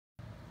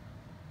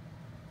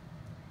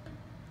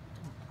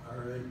All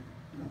right.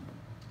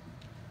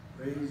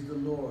 Praise the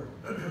Lord.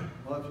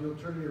 Well, if you'll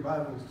turn your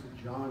Bibles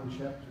to John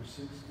chapter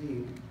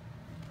 16.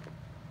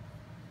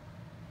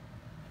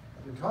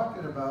 I've been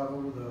talking about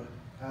over the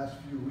past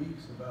few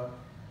weeks about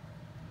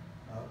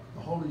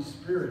the Holy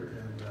Spirit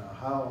and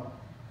how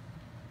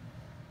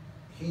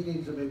He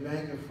needs to be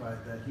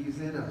magnified, that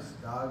He's in us.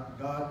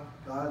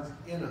 God's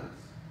in us.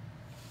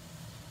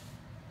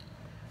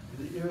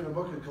 Even the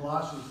book of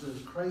Colossians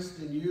says, Christ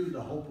in you,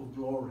 the hope of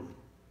glory.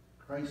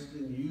 Christ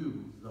in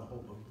you, the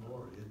hope of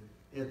glory.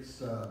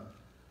 It's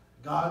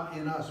God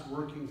in us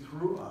working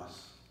through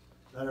us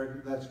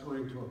that's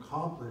going to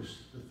accomplish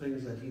the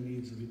things that He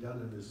needs to be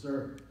done in this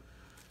earth.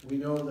 We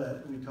know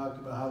that we talked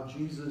about how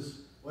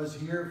Jesus was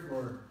here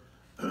for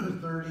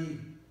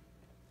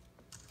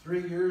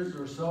 33 years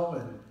or so,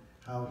 and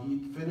how He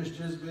finished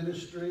His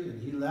ministry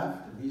and He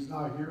left and He's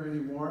not here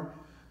anymore.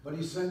 But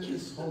He sent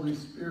His Holy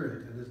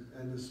Spirit,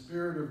 and the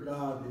Spirit of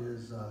God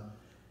is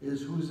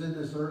who's in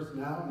this earth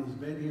now, and He's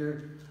been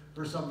here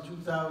for some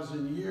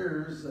 2,000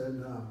 years,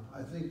 and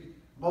I think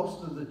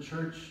most of the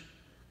church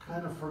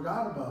kind of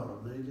forgot about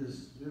Him. They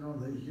just,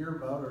 they hear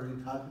about or He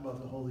talk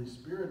about the Holy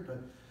Spirit,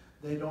 but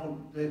they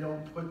don't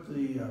put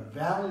the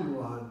value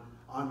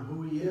on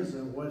who He is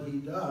and what He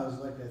does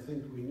like I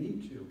think we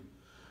need to.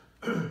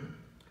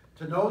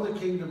 To know the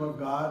kingdom of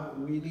God,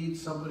 we need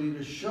somebody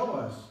to show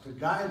us, to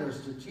guide us,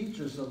 to teach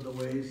us of the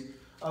ways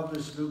of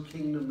this new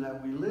kingdom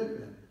that we live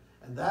in.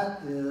 And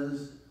that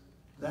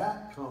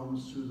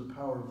comes through the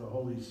power of the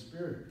Holy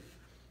Spirit.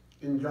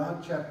 In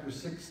John chapter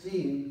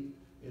 16,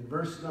 in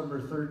verse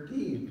number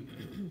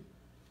 13,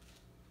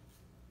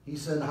 He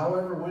said,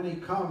 however, when He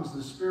comes,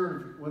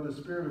 when the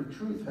Spirit of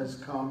truth has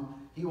come,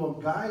 He will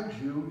guide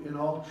you in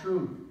all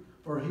truth.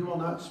 For He will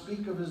not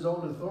speak of His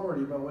own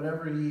authority, but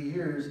whatever He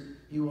hears,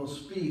 He will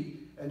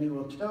speak, and He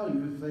will tell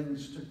you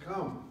things to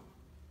come.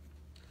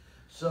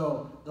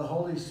 So the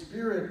Holy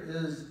Spirit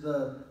is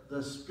the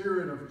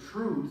Spirit of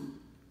truth.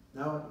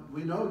 Now,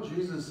 we know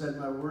Jesus said,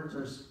 my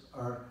words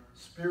are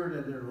spirit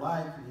and their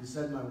life, and He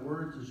said, my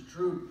words is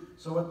truth.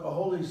 So what the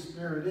Holy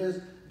Spirit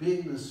is,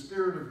 being the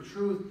Spirit of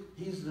truth,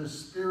 He's the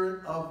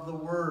Spirit of the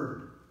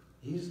Word.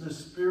 He's the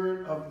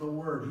Spirit of the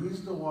Word.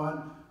 He's the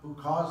one who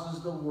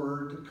causes the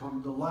Word to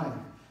come to life.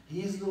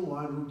 He's the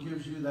one who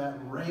gives you that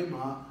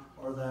rhema,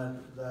 or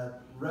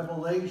that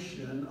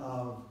revelation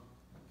of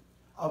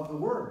the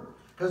Word.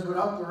 Because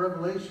without the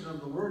revelation of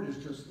the Word, it's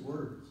just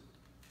words.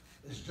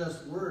 It's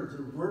just words.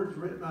 The words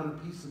written on a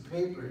piece of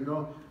paper.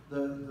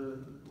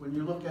 When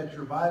you look at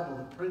your Bible,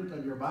 the print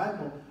on your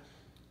Bible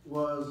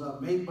was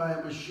made by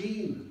a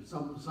machine.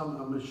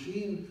 A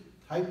machine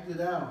typed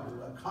it out.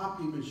 A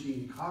copy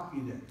machine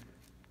copied it.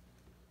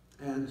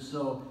 And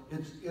so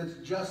it's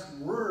just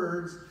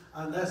words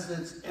unless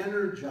it's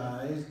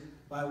energized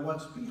by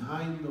what's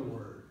behind the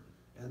Word.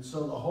 And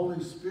so the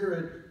Holy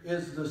Spirit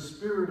is the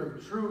Spirit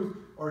of truth,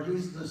 or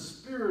He's the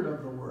Spirit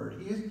of the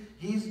Word.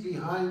 He's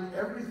behind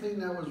everything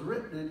that was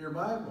written in your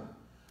Bible.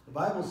 The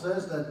Bible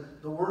says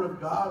that the Word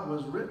of God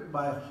was written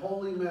by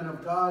holy men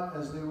of God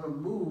as they were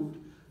moved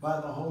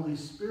by the Holy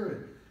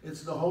Spirit.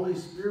 It's the Holy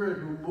Spirit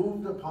who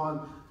moved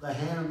upon the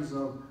hands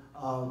of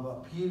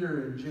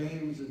Peter and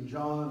James and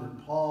John and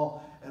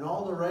Paul and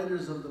all the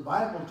writers of the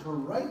Bible to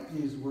write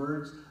these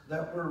words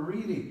that we're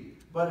reading.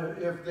 But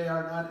if they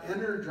are not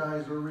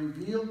energized or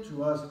revealed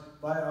to us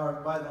by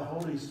the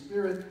Holy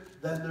Spirit,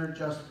 then they're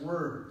just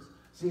words.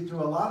 See, to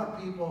a lot of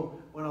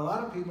people, when a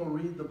lot of people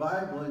read the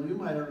Bible, and you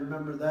might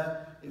remember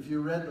that if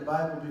you read the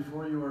Bible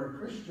before you were a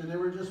Christian, they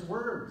were just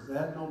words. They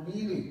had no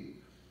meaning.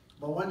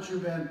 But once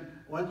you've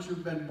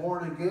been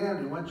born again,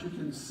 and once you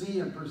can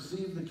see and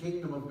perceive the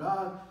kingdom of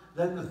God,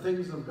 then the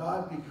things of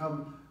God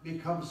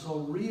become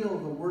so real.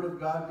 The Word of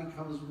God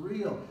becomes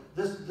real.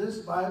 This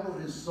Bible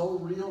is so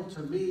real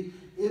to me.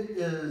 It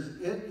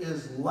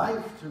is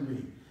life to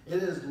me.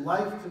 It is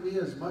life to me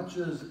as much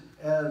as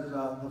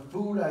the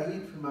food I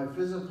eat for my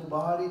physical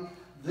body.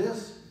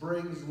 This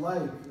brings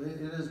life.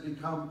 It has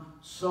become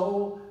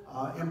so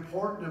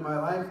important in my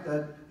life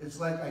that it's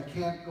like I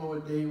can't go a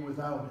day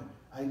without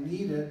it. I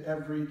need it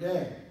every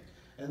day.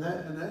 And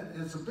that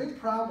it's a big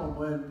problem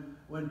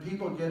when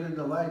people get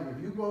into life.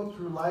 If you go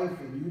through life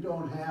and you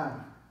don't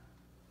have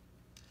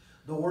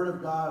the Word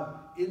of God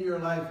in your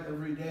life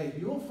every day,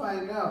 you'll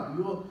find out.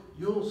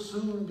 You'll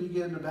soon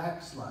begin to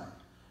backslide.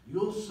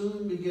 You'll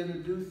soon begin to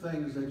do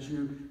things that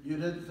you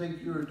didn't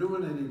think you were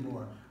doing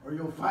anymore. Or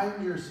you'll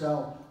find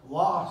yourself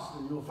lost,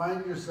 and you'll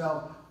find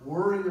yourself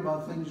worrying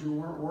about things you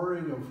weren't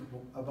worrying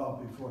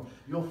about before.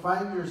 You'll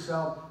find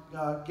yourself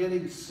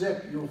getting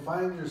sick. You'll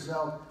find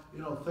yourself,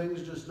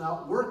 things just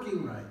not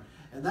working right.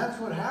 And that's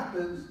what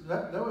happens.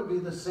 That would be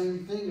the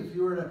same thing if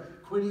you were to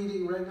quit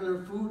eating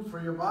regular food for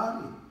your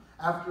body.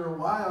 After a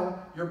while,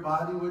 your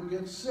body would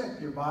get sick.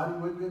 Your body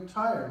would get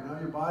tired. Now,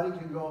 your body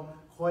can go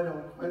quite a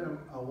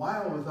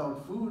while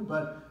without food,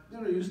 but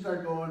you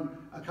start going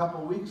a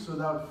couple weeks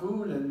without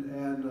food, and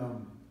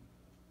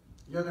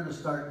you're going to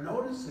start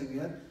noticing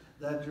it,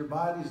 that your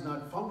body's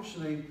not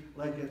functioning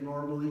like it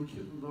normally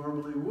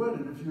would.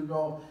 And if you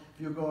go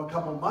a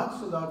couple months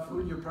without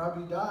food, you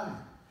probably die.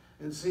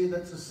 And see,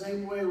 that's the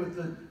same way with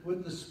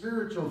the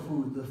spiritual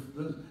food,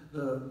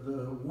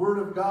 the Word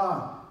of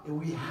God. And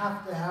we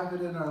have to have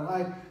it in our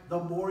life. The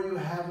more you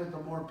have it, the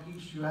more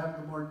peace you have,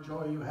 the more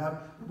joy you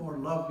have, the more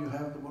love you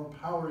have, the more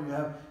power you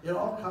have. It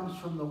all comes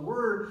from the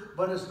Word,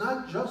 but it's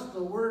not just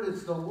the Word,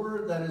 it's the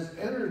Word that is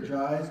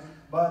energized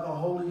by the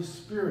Holy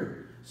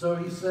Spirit. So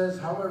he says,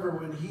 however,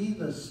 when he,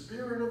 the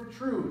Spirit of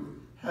truth,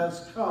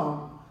 has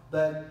come,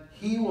 that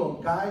he will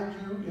guide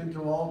you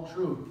into all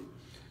truth.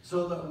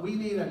 So that we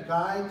need a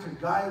guide to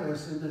guide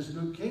us in this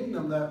new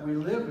kingdom that we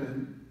live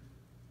in.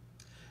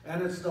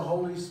 And it's the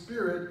Holy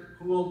Spirit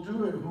who will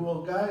do it, who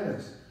will guide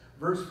us.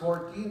 Verse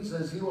 14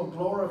 says, he will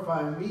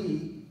glorify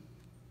me.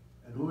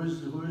 And who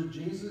is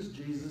Jesus?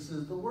 Jesus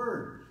is the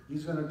Word.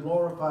 He's going to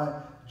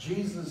glorify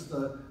Jesus,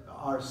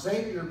 our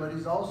Savior, but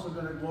he's also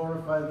going to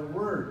glorify the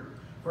Word.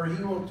 For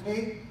he will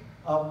take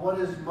what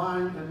is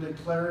mine and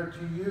declare it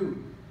to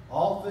you.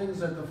 All things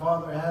that the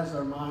Father has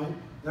are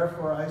mine.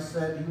 Therefore I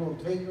said, he will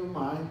take of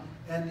mine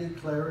and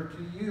declare it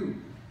to you.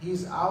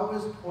 He's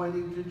always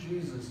pointing to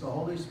Jesus. The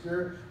Holy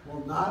Spirit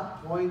will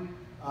not point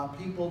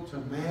people to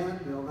man.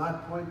 He will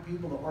not point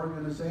people to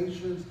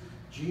organizations.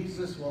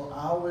 Jesus will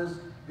always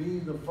be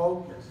the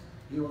focus.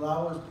 He will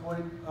always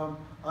point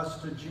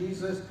us to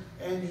Jesus,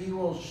 and he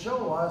will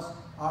show us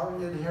our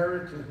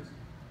inheritance.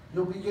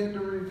 He'll begin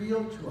to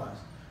reveal to us.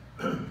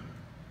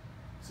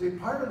 See,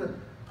 part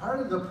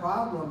of the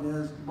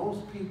problem is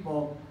most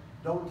people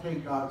don't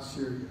take God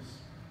serious.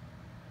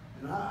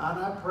 And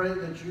I pray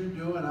that you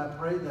do, and I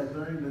pray that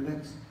during the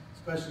next,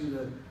 especially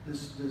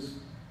this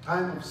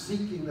time of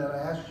seeking that I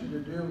asked you to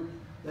do,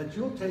 that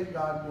you'll take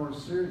God more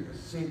serious.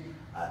 See,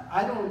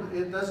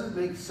 it doesn't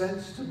make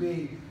sense to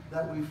me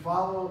that we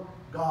follow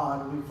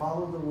God, we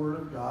follow the Word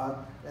of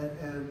God,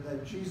 and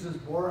that Jesus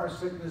bore our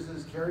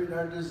sicknesses, carried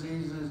our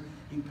diseases,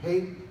 he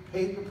paid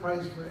the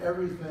price for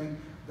everything,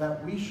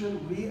 that we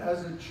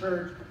as a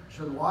church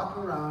should walk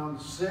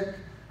around sick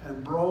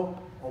and broke,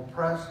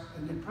 oppressed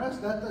and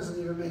depressed. That doesn't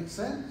even make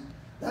sense.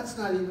 That's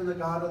not even the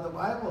God of the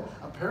Bible.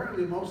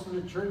 Apparently most of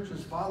the church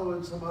is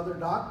following some other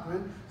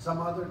doctrine,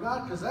 some other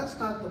God, because that's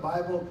not the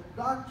Bible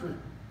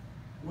doctrine.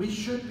 We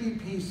should be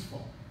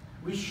peaceful.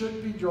 We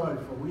should be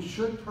joyful. We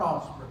should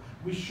prosper.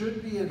 We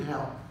should be in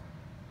health.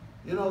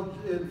 You know,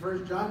 in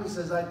 1 John he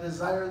says, I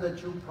desire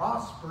that you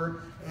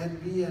prosper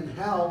and be in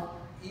health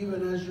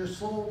even as your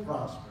soul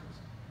prospers.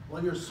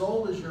 Well, your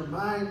soul is your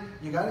mind.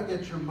 You got to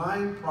get your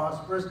mind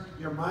prosperous.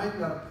 Your mind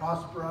got to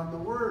prosper on the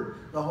Word.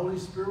 The Holy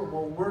Spirit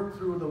will work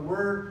through the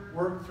Word,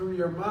 work through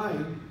your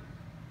mind,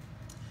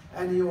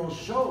 and he will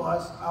show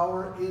us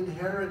our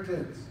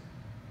inheritance.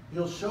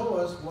 He'll show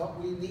us what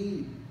we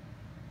need.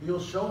 He'll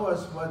show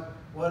us what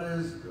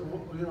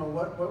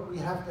we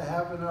have to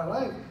have in our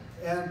life.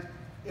 And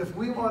if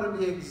we want to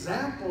be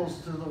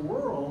examples to the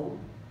world,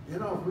 you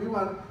know,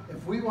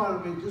 if we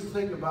want to be, just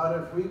think about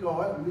it, if we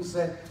go out and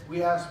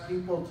we ask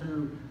people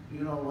to, you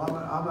know,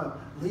 I'm going to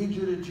lead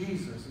you to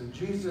Jesus, and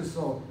Jesus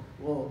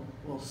will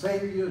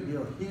save you,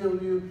 he'll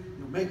heal you,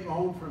 he'll make a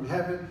home from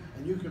heaven,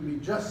 and you can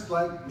be just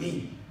like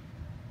me.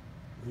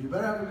 Well, you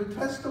better have a good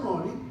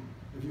testimony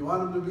if you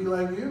want him to be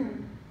like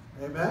you.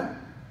 Amen?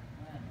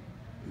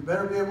 You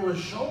better be able to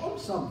show them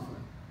something.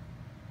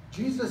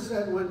 Jesus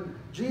said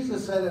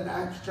in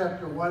Acts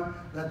chapter 1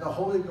 that the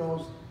Holy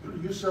Ghost,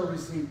 you shall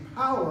receive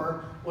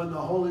power when the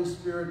Holy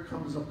Spirit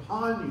comes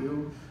upon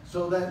you,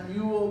 so that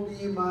you will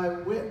be my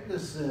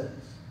witnesses.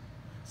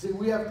 See,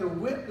 we have to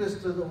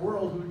witness to the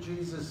world who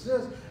Jesus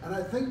is. And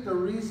I think the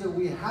reason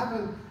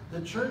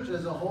the church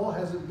as a whole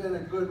hasn't been a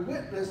good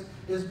witness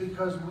is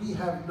because we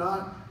have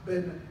not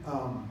been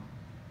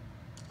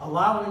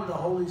allowing the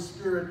Holy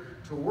Spirit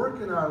to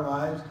work in our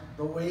lives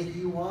the way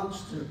he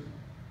wants to.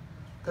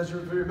 Because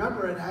if you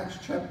remember in Acts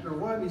chapter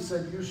 1, he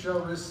said, you shall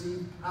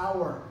receive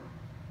power.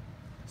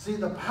 See,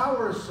 the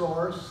power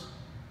source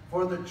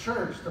for the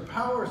church, the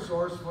power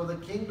source for the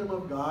kingdom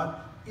of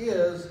God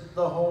is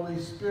the Holy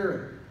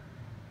Spirit.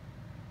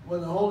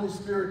 When the Holy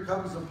Spirit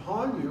comes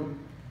upon you,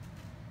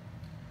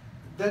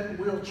 then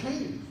we'll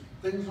change.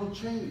 Things will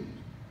change.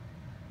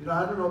 You know,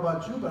 I don't know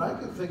about you, but I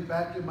can think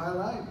back in my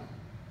life.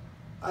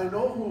 I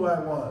know who I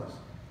was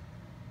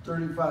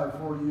 35,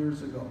 40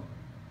 years ago.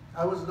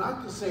 I was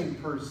not the same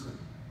person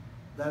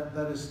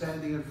that is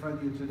standing in front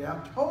of you today.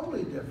 I'm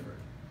totally different.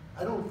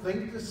 I don't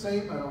think the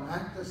same. I don't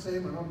act the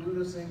same. I don't do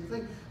the same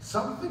thing.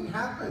 Something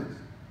happened.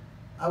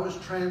 I was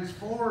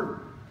transformed.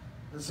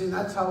 And see,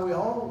 that's how we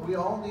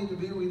all need to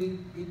be. We need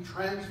to be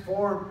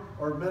transformed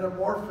or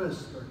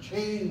metamorphosed or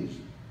changed.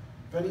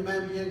 If any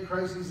man be in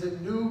Christ, he's a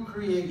new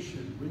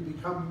creation. We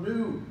become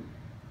new.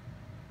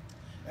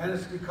 And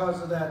it's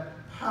because of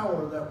that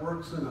power that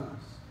works in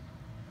us.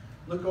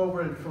 Look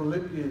over in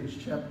Philippians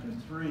chapter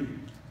 3.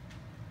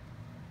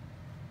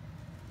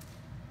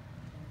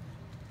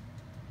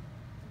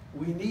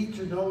 We need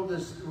to know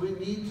this. We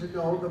need to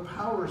know the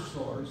power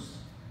source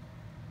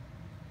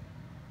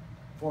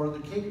for the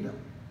kingdom.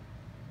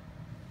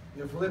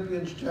 In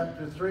Philippians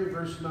chapter 3,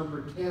 verse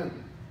number 10,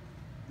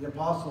 the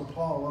Apostle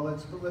Paul, well,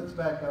 let's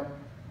back up.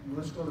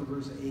 Let's go to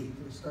verse 8.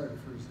 Let's start at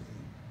verse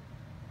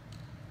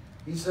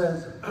He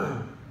says,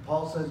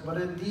 Paul says,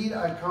 but indeed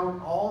I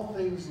count all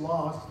things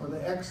lost for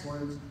the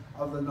excellence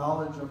of the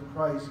knowledge of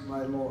Christ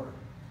my Lord.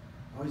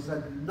 Now he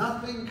said,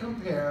 nothing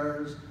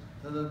compares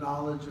to the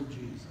knowledge of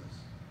Jesus.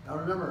 Now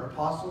remember,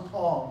 Apostle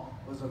Paul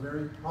was a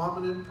very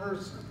prominent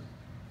person.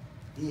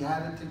 He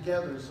had it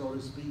together, so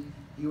to speak.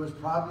 He was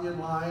probably in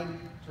line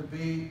to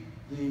be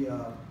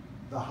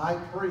the high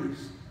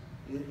priest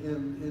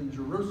in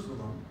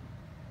Jerusalem.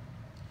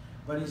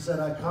 But he said,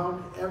 I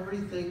count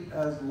everything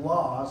as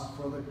loss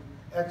for the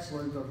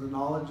excellence of the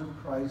knowledge of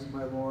Christ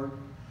my Lord,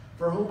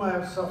 for whom I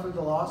have suffered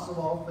the loss of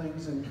all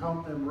things, and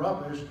count them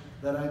rubbish,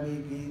 that I may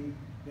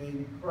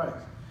gain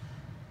Christ.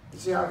 You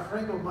see, our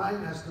frame of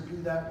mind has to be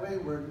that way,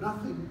 where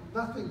nothing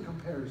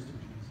compares to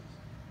Jesus.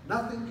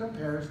 Nothing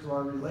compares to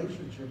our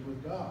relationship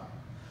with God.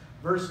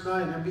 Verse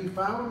 9, and be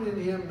found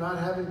in him, not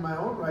having my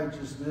own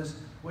righteousness,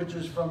 which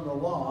is from the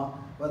law,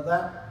 but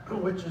that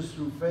which is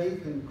through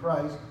faith in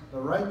Christ, the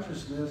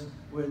righteousness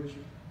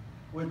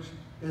which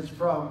is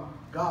from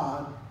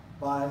God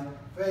by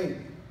faith.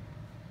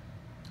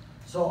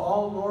 So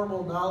all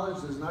normal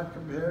knowledge is not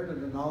compared to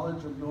the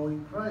knowledge of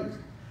knowing Christ.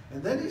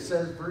 And then he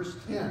says, verse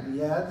 10,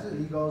 he adds it,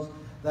 he goes,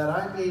 that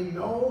I may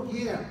know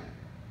him.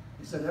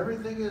 He said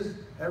everything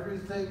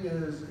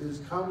is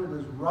counted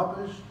as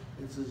rubbish,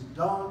 it's as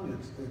dung,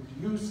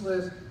 it's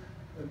useless,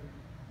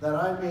 that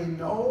I may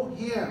know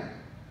him.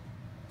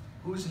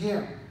 Who's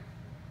him?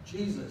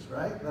 Jesus,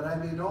 right? That I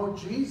may know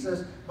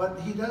Jesus, but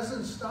he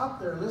doesn't stop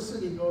there.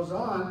 Listen, he goes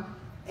on,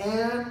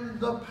 and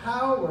the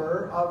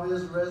power of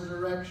his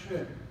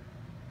resurrection.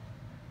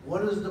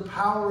 What is the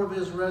power of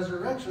his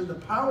resurrection? The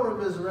power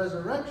of his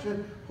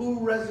resurrection,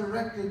 who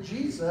resurrected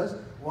Jesus,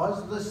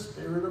 was the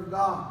Spirit of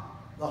God,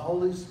 the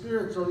Holy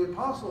Spirit. So the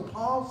Apostle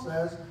Paul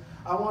says,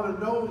 I want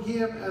to know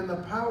him and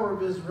the power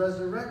of his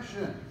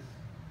resurrection.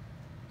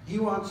 He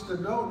wants to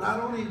know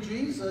not only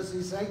Jesus,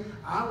 he's saying,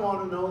 I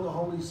want to know the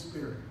Holy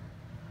Spirit.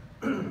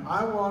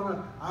 I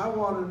want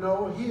to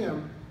know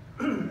him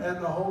and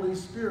the Holy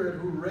Spirit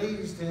who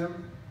raised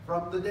him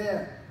from the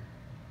dead.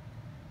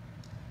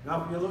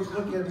 Now, if you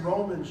look in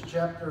Romans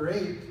chapter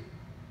 8,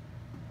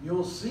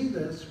 you'll see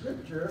this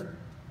scripture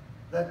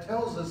that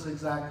tells us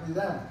exactly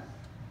that.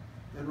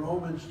 In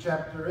Romans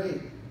chapter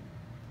 8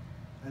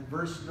 and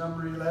verse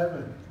number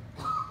 11.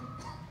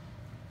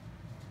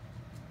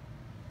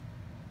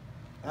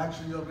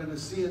 Actually, you're going to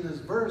see in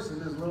this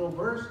little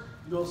verse,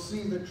 you'll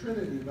see the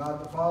Trinity,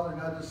 God the Father,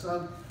 God the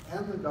Son,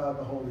 and the God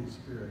the Holy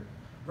Spirit.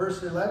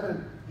 Verse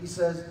 11, he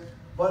says,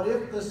 but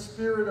if the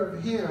Spirit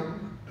of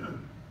him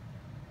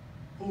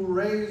who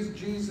raised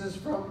Jesus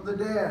from the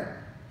dead,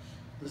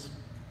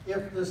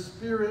 if the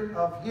Spirit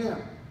of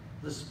him,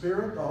 the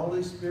Spirit, the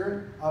Holy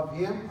Spirit of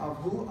him, of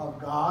who? Of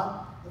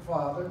God the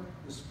Father,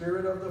 the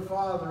Spirit of the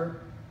Father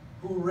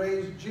who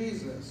raised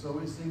Jesus. So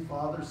we see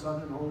Father,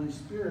 Son, and Holy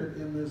Spirit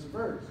in this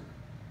verse.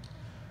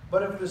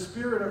 But if the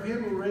Spirit of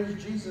him who raised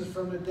Jesus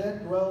from the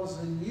dead dwells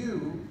in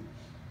you,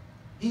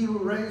 he who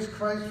raised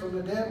Christ from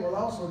the dead will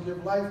also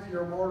give life to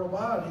your mortal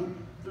body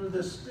through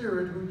the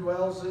Spirit who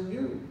dwells in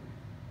you.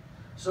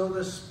 So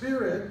the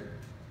Spirit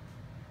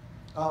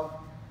of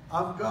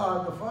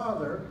God the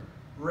Father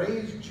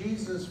raised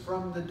Jesus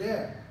from the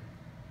dead.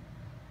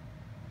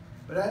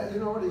 But you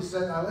know what he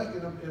said? I like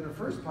it in the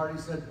first part.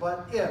 He said,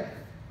 but if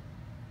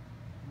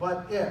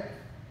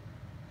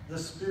the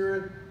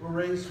Spirit who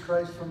raised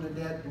Christ from the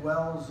dead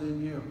dwells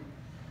in you.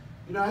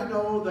 You know, I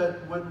know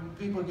that when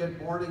people get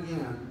born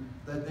again,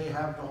 that they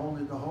have the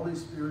Holy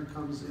Spirit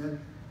comes in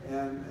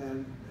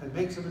and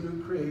makes them a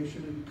new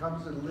creation. It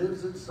comes and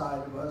lives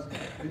inside of us.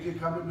 We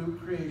become a new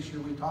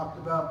creation. We talked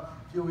about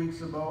a few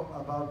weeks ago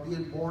about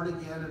being born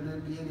again and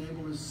then being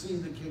able to see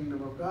the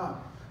kingdom of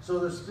God. So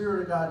the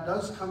Spirit of God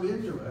does come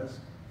into us.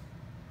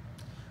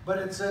 But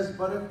it says,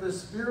 but if the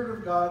Spirit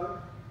of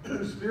God,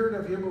 the Spirit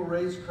of him who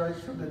raised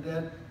Christ from the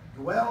dead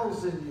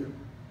dwells in you.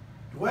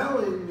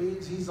 Dwelling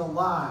means he's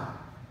alive.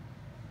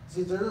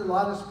 See, there's a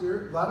lot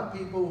of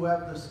people who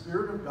have the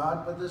Spirit of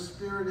God, but the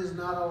Spirit is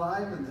not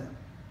alive in them.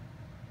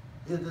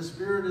 The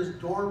Spirit is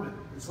dormant.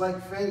 It's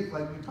like faith,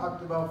 like we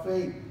talked about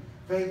faith.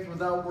 Faith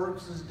without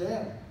works is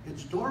dead.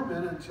 It's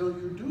dormant until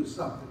you do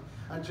something.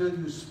 Until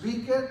you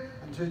speak it,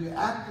 until you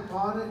act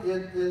upon it,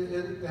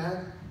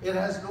 it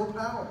has no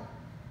power.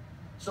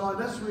 So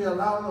unless we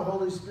allow the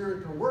Holy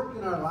Spirit to work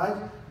in our life,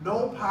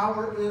 no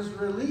power is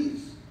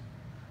released.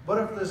 But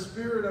if the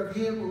Spirit of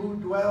him who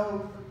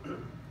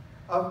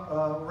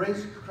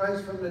raised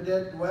Christ from the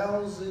dead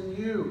dwells in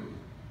you,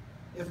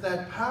 if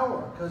that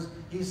power, because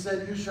he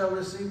said you shall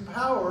receive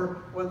power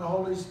when the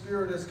Holy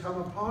Spirit has come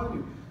upon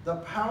you. The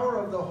power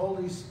of the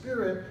Holy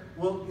Spirit,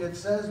 will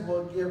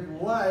give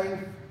life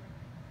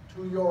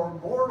to your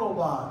mortal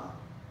body.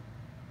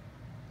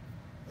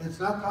 It's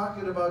not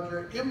talking about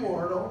your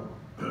immortal,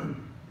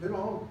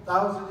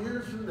 1,000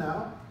 years from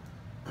now.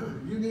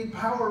 You need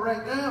power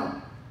right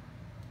now.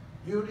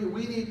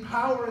 We need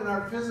power in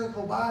our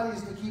physical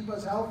bodies to keep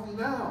us healthy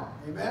now.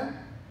 Amen?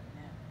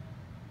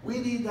 We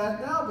need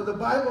that now, but the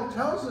Bible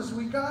tells us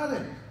we got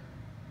it.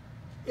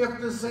 If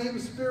the same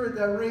Spirit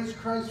that raised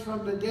Christ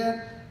from the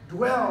dead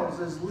dwells,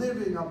 is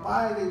living,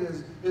 abiding,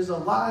 is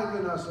alive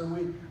in us,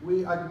 and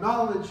we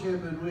acknowledge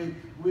him, and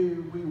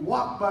we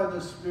walk by the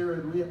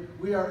Spirit.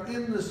 We are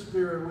in the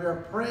Spirit. We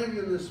are praying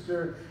in the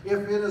Spirit. If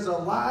it is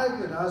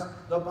alive in us,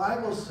 the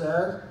Bible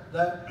says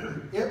that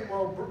it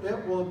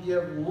will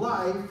give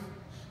life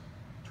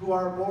to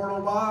our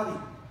mortal body.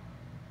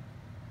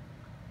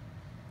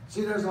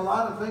 See, there's a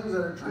lot of things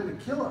that are trying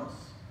to kill us.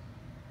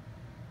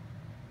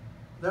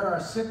 There are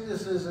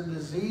sicknesses and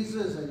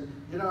diseases,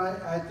 and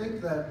I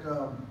think that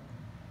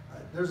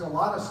there's a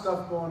lot of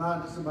stuff going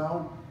on. This is my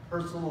own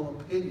personal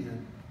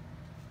opinion.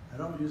 I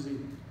don't usually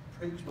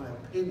preach my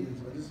opinions,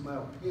 but this is my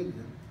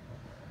opinion.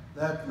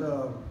 That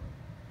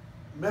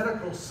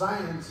medical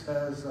science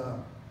has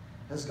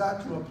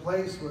got to a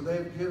place where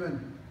they've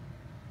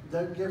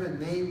given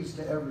names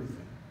to everything.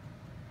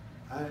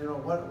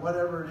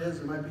 Whatever it is,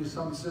 it might be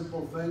some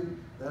simple thing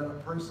that a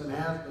person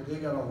has, but they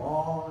got a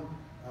long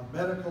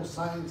medical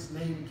science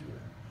name to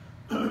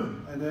it.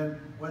 And then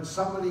when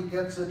somebody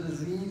gets a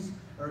disease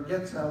or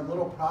gets a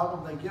little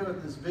problem, they give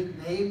it this big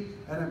name,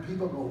 and then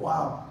people go,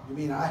 wow, you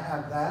mean I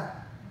have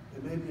that?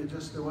 And maybe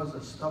there was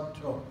a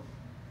stub toe.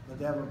 But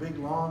they have a big,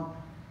 long,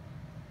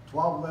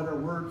 12-letter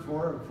word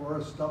for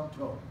a stub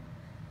toe.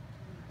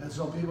 And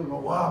so people go,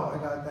 wow, I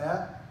got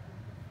that.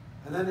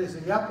 And then they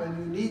say, yep, and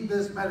you need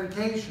this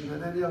medication.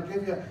 And then they'll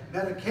give you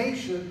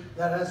medication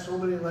that has so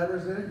many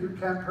letters in it, you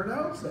can't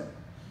pronounce it.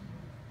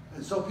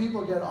 And so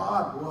people get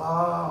odd.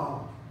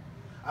 Wow,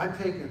 I'm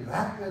taking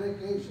that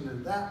medication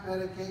and that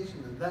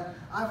medication and that.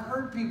 I've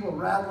heard people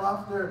rattle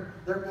off their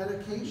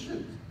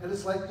medications, and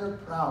it's like they're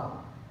proud.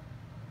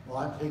 Well,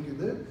 I'm taking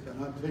this,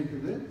 and I'm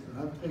taking this, and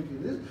I'm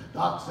taking this.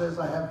 Doc says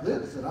I have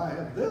this, and I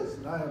have this,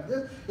 and I have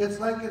this. It's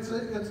like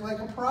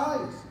a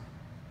prize.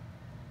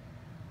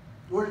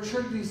 Where it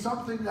should be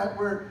something that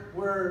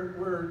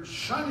we're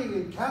shunning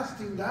and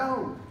casting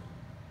down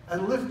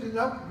and lifting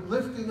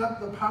up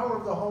the power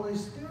of the Holy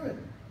Spirit.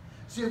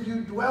 See, if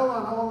you dwell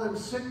on all them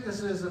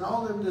sicknesses and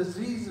all them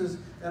diseases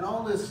and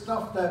all this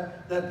stuff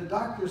that the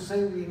doctors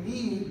say we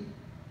need,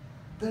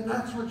 then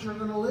that's what you're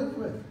going to live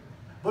with.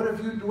 But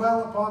if you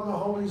dwell upon the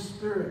Holy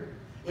Spirit,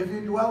 if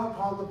you dwell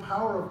upon the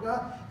power of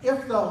God,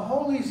 if the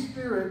Holy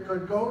Spirit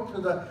could go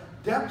to the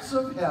depths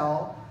of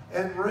hell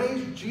and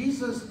raise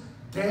Jesus'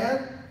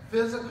 dead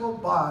physical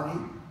body,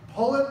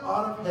 pull it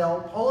out of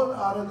hell, pull it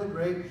out of the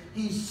grave,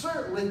 he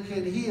certainly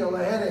can heal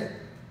a headache.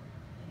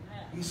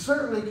 Amen. He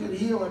certainly can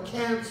heal a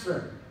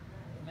cancer.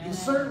 Amen. He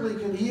certainly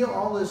can heal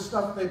all this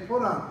stuff they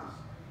put on us.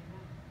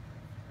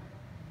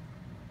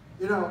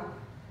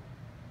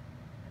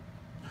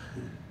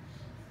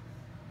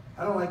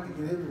 I don't like to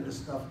get into this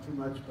stuff too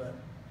much, but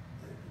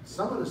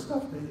some of the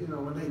stuff,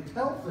 when they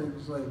tell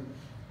things like,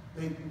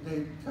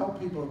 they tell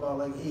people about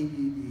like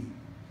ADD.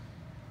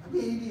 I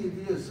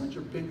mean, ADD is such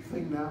a big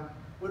thing now.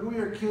 When we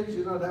were kids,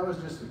 that was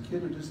just a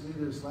kid who just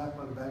needed a slap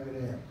on the back of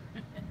the head.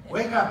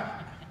 Wake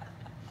up!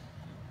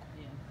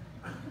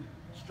 Yeah.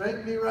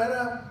 Straighten me right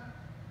up.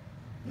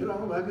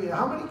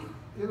 How many,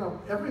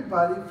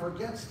 everybody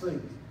forgets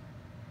things.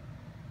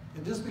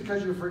 And just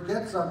because you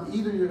forget something,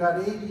 either you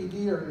got ADD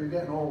or you're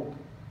getting old.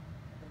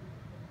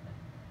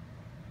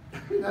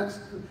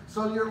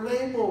 So you're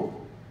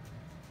labeled.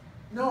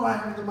 No, I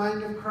have the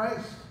mind of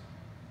Christ.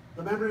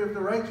 The memory of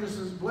the righteous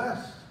is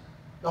blessed.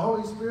 The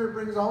Holy Spirit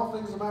brings all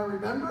things to my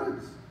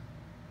remembrance.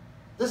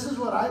 This is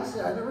what I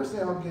say. I never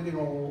say I'm getting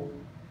old.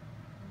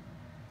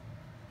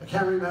 I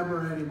can't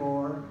remember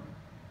anymore.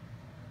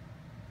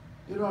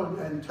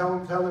 And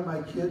telling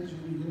my kids,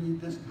 you need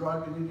this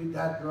drug, and you need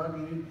that drug,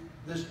 you need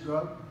this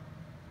drug.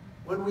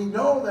 When we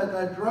know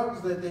that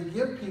drugs that they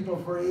give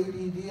people for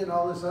ADD and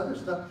all this other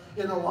stuff,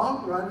 in the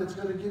long run, it's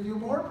going to give you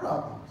more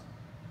problems.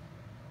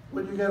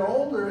 When you get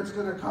older, it's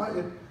going to cause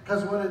it,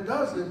 because what it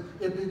does is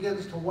it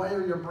begins to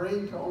wire your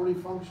brain to only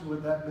function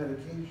with that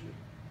medication.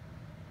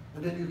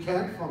 And then you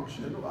can't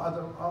function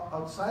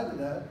outside of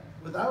that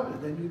without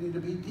it. Then you need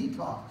to be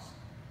detoxed.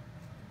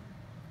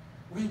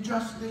 We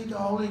just need the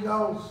Holy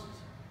Ghost.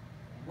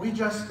 We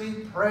just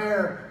need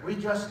prayer. We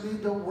just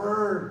need the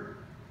Word.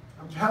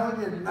 I'm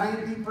telling you,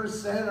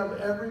 90% of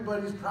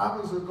everybody's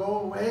problems will go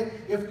away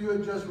if you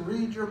would just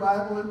read your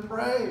Bible and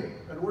pray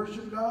and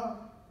worship God.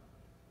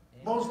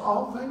 Most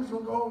all things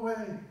will go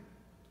away.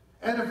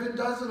 And if it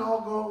doesn't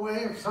all go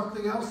away, if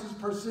something else is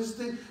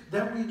persisting,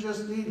 then we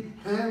just need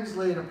hands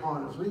laid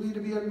upon us. We need to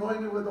be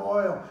anointed with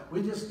oil.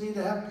 We just need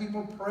to have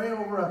people pray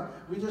over us.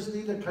 We just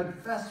need to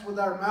confess with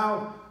our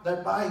mouth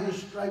that by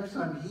His stripes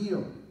I'm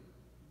healed.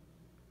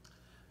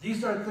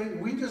 These are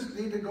things, we just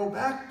need to go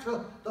back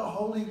to the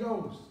Holy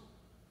Ghost.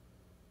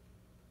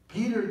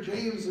 Peter,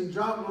 James, and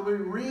John, when we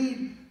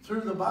read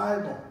through the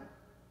Bible,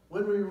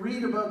 when we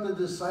read about the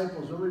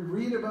disciples, when we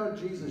read about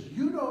Jesus,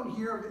 you don't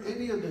hear of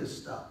any of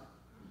this stuff.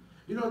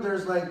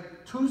 There's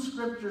like 2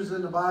 scriptures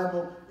in the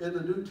Bible, in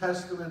the New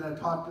Testament,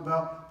 that talked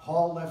about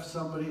Paul left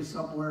somebody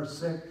somewhere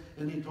sick,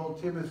 and he told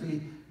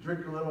Timothy,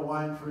 drink a little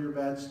wine for your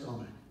bad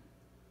stomach.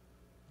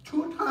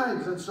 2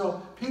 times. And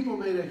so people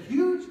made a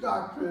huge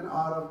doctrine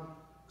out of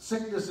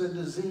sickness and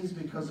disease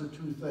because of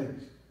 2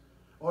 things.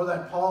 Or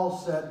that Paul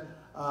said,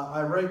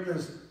 I write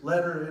this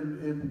letter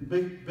in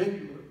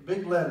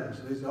big letters.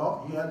 And they say,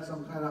 oh, he had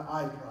some kind of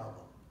eye problem.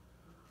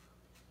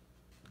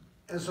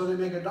 And so they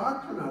make a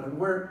doctrine out of it,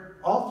 where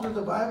all through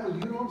the Bible,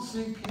 you don't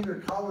see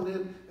Peter calling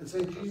in and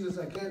saying, Jesus,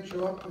 I can't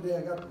show up today,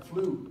 I got the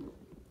flu.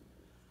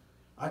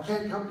 I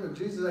can't come to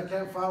Jesus, I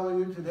can't follow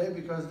you today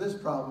because this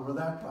problem or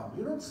that problem.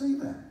 You don't see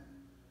that.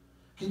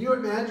 Can you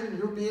imagine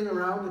you're being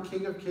around the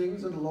King of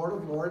Kings and the Lord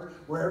of Lords,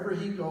 wherever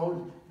he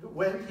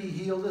went, he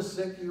healed the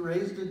sick, he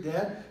raised the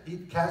dead, he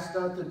cast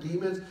out the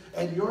demons,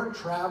 and you're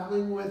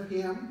traveling with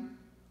him?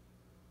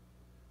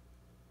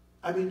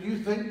 I mean, do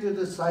you think the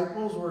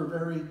disciples were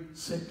very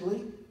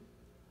sickly?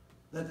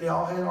 That they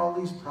all had all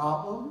these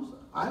problems?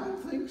 I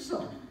don't think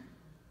so.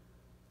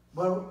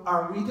 But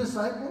are we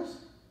disciples?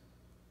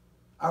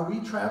 Are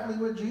we traveling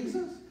with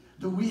Jesus?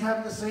 Do we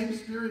have the same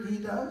spirit he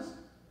does?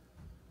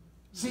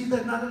 See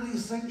that none of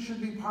these things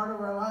should be part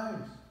of our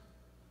lives.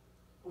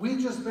 We've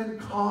just been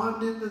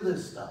conned into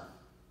this stuff.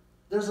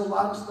 There's a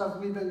lot of stuff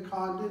we've been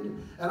conned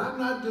into. And I'm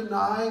not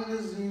denying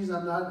disease.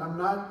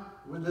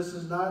 This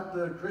is not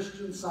the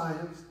Christian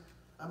Science.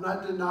 I'm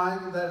not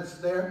denying that it's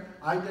there.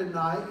 I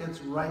deny its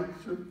right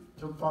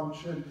to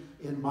function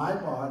in my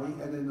body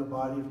and in the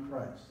body of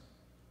Christ.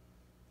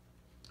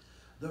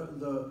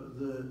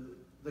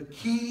 The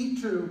key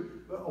to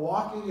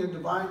walking in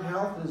divine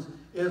health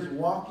is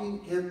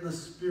walking in the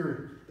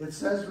Spirit. It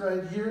says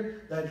right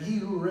here that he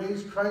who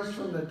raised Christ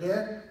from the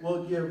dead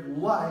will give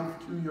life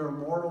to your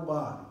mortal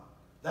body.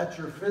 That's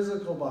your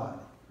physical body.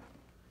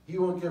 He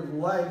will give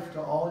life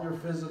to all your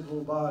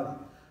physical body.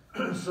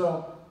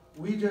 So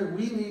we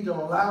need to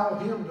allow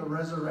him to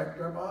resurrect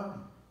our body.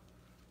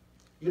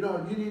 You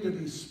know, you need to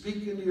be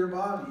speaking to your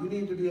body. You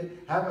need to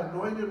have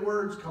anointed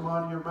words come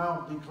out of your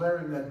mouth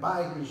declaring that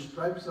by his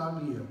stripes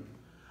I'm healed.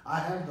 I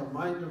have the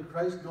mind of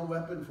Christ. No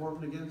weapon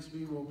formed against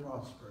me will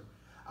prosper.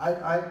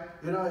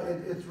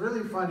 It's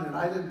really funny, and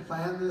I didn't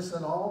plan this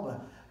at all, but,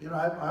 you know,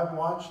 I've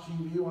watched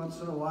TV once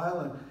in a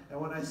while,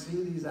 and when I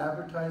see these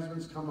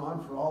advertisements come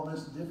on for all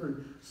this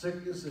different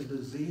sickness and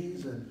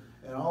disease and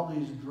all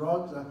these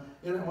drugs,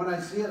 when I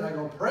see it, I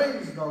go,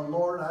 praise the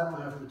Lord, I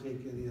don't have to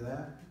take any of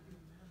that.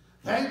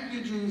 Thank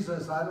you,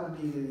 Jesus, I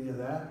don't need any of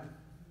that.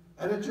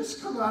 And it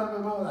just comes out of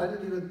my mouth.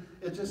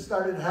 It just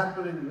started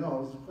happening, it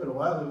was quite a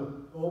while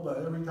ago, but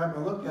every time I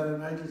look at it,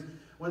 and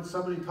when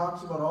somebody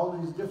talks about all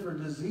these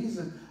different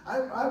diseases,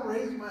 I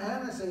raise my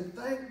hand and say,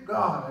 thank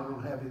God I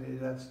don't have any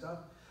of that stuff.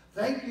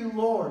 Thank you,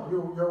 Lord,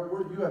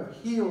 you have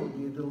healed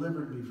me and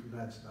delivered me from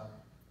that stuff.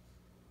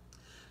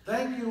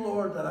 Thank you,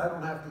 Lord, that I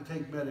don't have to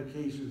take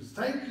medications.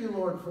 Thank you,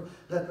 Lord,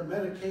 that the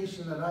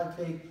medication that I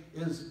take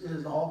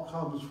is all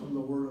comes from the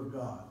Word of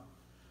God.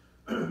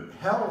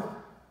 Health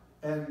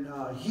and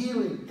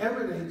healing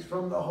emanates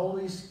from the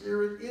Holy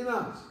Spirit in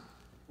us.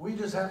 We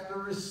just have to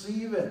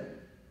receive it.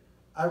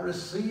 I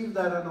receive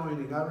that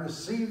anointing. I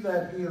receive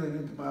that healing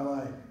into my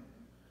life.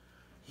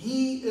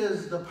 He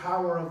is the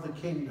power of the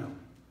kingdom.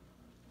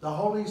 The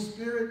Holy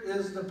Spirit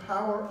is the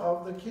power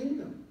of the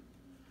kingdom.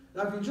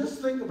 Now, if you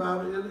just think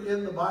about it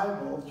in the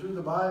Bible, through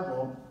the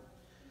Bible,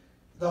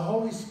 the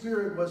Holy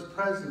Spirit was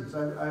present.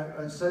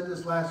 I said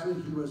this last week.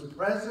 He was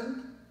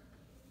present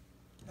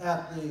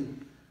at the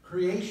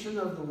creation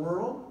of the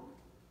world.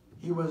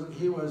 He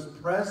was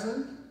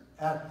present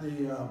at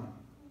the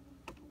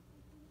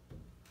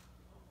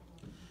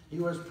he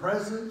was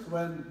present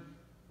in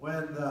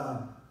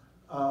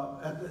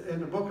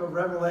the book of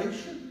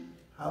Revelation.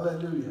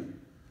 Hallelujah.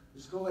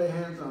 Just go lay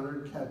hands on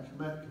her and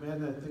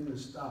command that thing to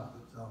stop.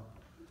 That's all.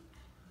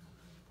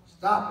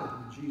 Stop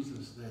it in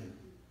Jesus' name.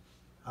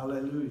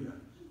 Hallelujah.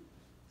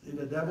 See,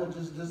 the devil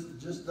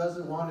just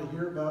doesn't want to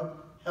hear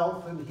about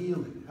health and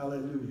healing.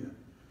 Hallelujah.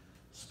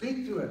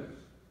 Speak to it.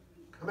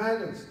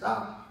 Command it.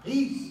 Stop.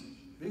 Peace.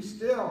 Be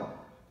still.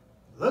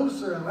 Loose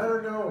her and let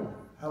her go.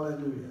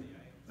 Hallelujah.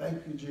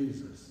 Thank you,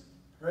 Jesus.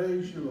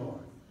 Praise you,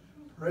 Lord.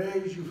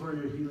 Praise you for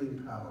your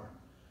healing power.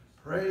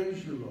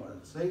 Praise you,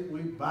 Lord. Satan,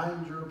 we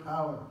bind your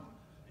power.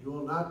 You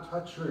will not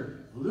touch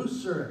her.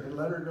 Loose her and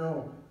let her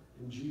go.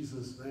 In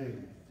Jesus'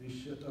 name.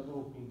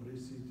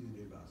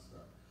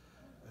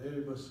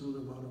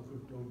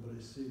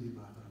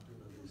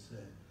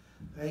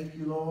 Thank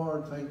you,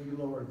 Lord. Thank you,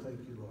 Lord. Thank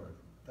you, Lord.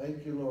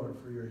 Thank you, Lord,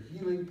 for your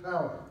healing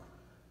power.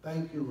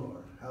 Thank you,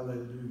 Lord.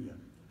 Hallelujah.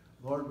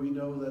 Lord, we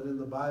know that in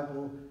the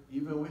Bible,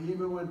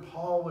 even when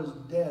Paul was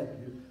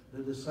dead,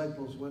 the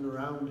disciples went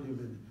around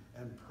him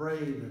and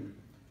prayed,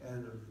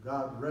 and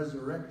God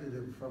resurrected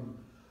him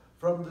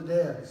from the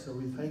dead. So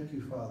we thank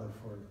you, Father,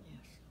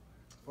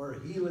 for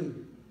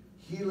healing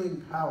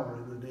power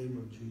in the name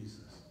of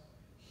Jesus.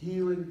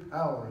 Healing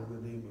power in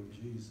the name of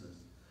Jesus.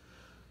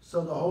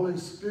 So the Holy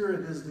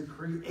Spirit is the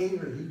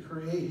creator.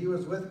 He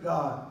was with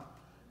God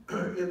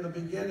in the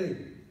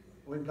beginning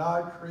when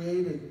God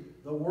created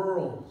the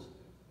worlds.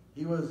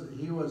 He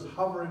was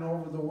hovering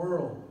over the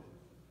world.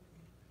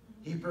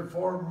 He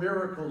performed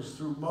miracles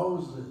through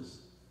Moses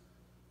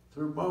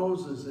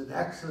in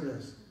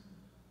Exodus,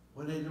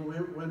 when he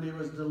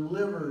was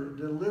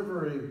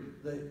delivering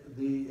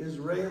the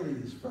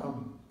Israelis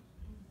from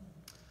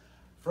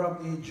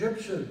the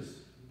Egyptians.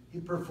 He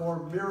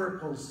performed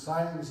miracles,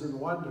 signs, and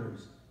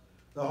wonders.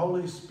 The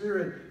Holy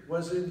Spirit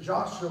was in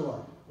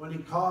Joshua when he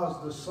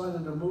caused the sun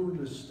and the moon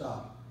to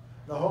stop.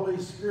 The Holy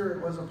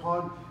Spirit was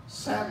upon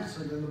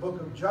Samson in the book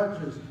of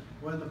Judges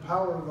when the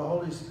power of the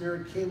Holy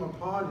Spirit came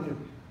upon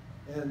him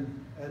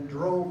and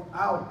drove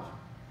out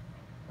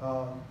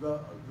the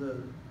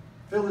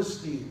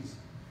Philistines,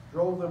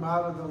 drove them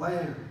out of the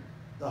land.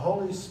 The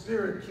Holy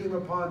Spirit came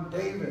upon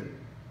David,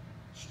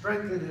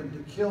 strengthened him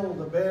to kill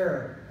the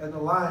bear and the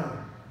lion,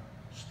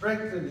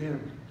 strengthened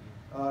him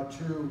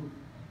to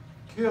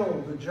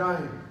kill the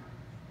giant.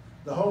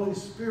 The Holy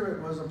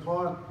Spirit was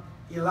upon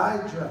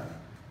Elijah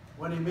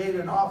when he made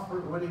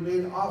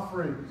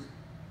offerings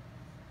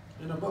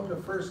in the book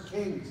of 1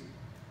 Kings.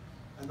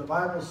 And the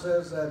Bible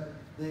says that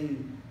the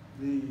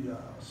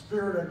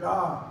Spirit of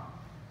God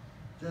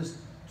just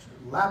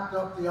lapped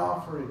up the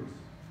offerings.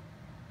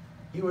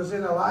 He was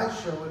in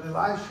Elisha when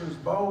Elisha's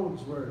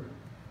bones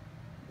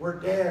were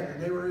dead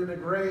and they were in a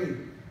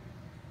grave.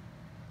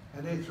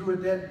 And they threw a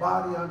dead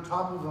body on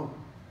top of him.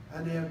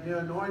 And the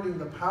anointing,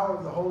 the power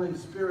of the Holy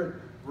Spirit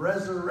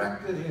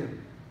resurrected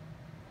him.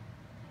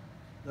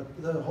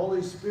 The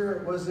Holy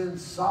Spirit was in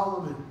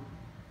Solomon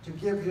to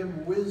give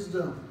him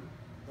wisdom.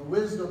 The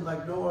wisdom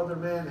like no other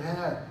man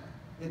had.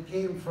 It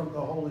came from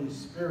the Holy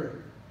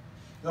Spirit.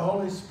 The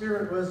Holy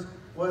Spirit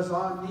was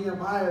on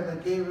Nehemiah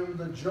that gave him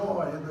the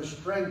joy and the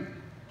strength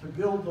to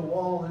build the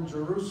wall in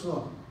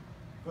Jerusalem.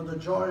 For the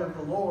joy of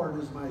the Lord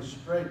is my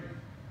strength.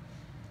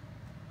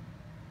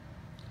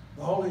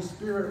 The Holy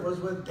Spirit was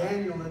with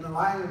Daniel in the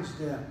lion's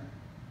den.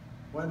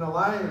 When the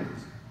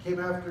lions came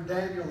after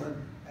Daniel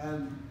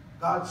and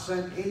God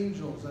sent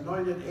angels,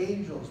 anointed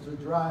angels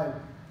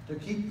to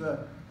keep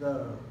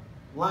the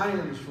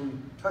lions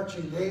from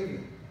touching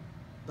David.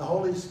 The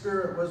Holy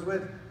Spirit was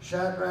with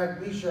Shadrach,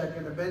 Meshach,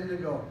 and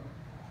Abednego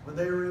when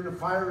they were in the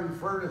fiery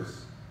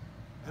furnace.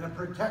 And it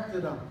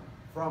protected them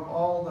from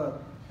all the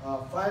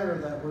fire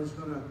that was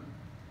going to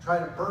try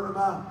to burn them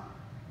up.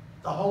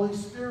 The Holy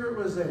Spirit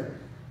was there.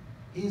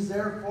 He's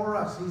there for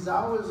us. He's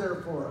always there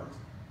for us.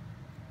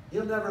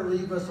 He'll never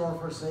leave us or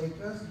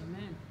forsake us.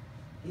 Amen.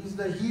 He's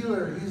the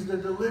healer. He's the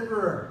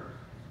deliverer.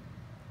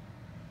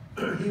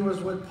 He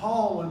was with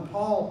Paul when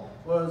Paul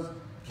was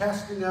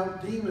casting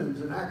out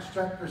demons in Acts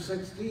chapter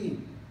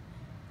 16.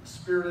 The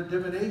spirit of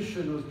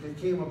divination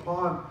came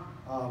upon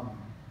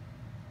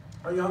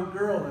a young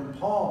girl, and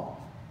Paul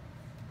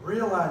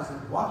realized it.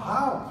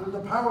 How? Through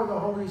the power of the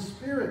Holy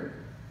Spirit.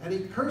 And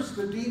he cursed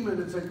the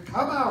demon and said,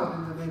 "Come out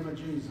in the name of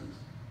Jesus."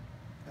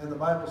 And the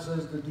Bible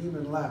says the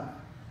demon left.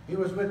 He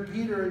was with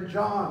Peter and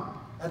John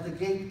at the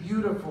gate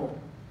beautiful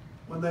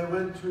when they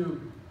went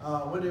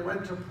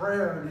to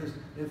prayer, and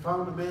they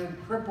found a man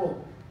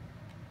crippled,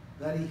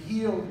 that he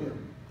healed him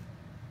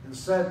and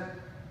said,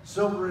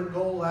 "Silver and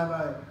gold have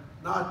I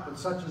not, but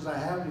such as I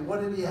have."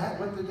 What did he have?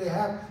 What did they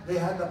have? They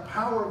had the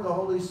power of the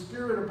Holy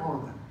Spirit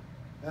upon them,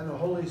 and the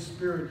Holy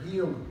Spirit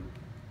healed them.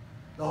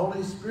 The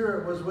Holy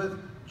Spirit was with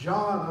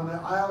John on the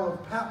Isle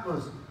of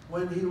Patmos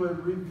when he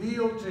would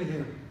reveal to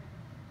him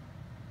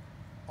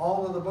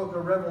all of the book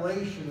of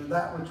Revelation and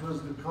that which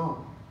was to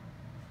come.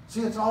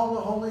 See, it's all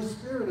the Holy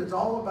Spirit. It's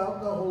all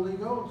about the Holy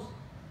Ghost.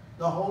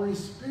 The Holy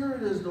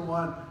Spirit is the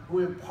one who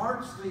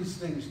imparts these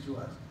things to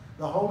us.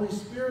 The Holy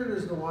Spirit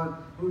is the one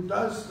who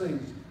does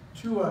things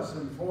to us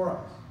and for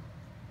us.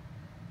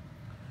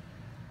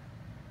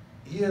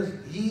 He's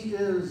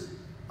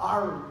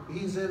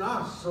in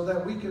us so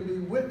that we can be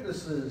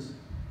witnesses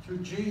to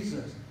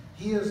Jesus.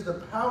 He is the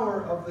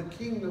power of the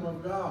kingdom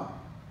of God.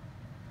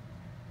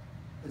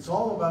 It's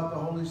all about the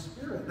Holy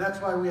Spirit. That's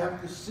why we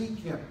have to seek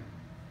Him.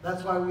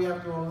 That's why we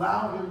have to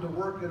allow Him to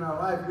work in our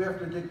life. We have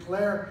to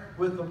declare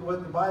with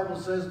what the Bible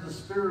says, the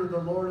Spirit of the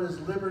Lord is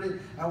liberty,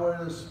 and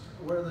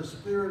where the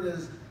Spirit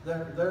is,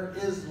 there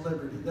is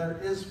liberty, there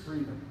is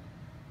freedom.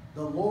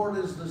 The Lord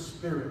is the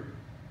Spirit,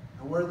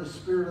 and where the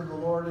Spirit of the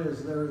Lord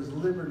is, there is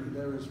liberty,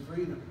 there is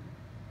freedom.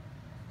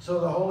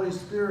 So the Holy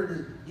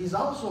Spirit He's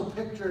also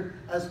pictured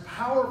as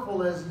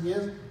powerful as He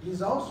is.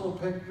 He's also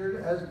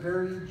pictured as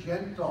very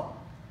gentle.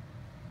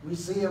 We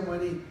see Him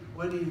when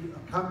he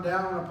come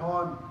down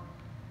upon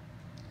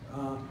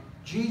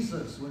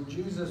Jesus. When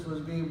Jesus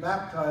was being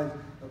baptized,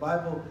 the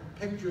Bible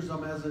pictures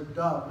Him as a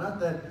dove. Not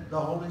that the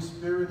Holy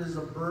Spirit is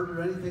a bird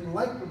or anything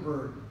like a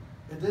bird.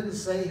 It didn't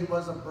say He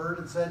was a bird.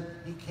 It said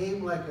He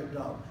came like a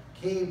dove.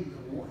 He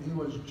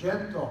was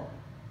gentle.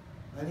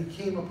 And He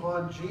came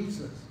upon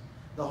Jesus.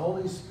 The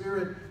Holy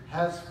Spirit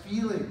has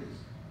feelings.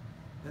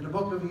 In the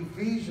book of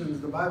Ephesians,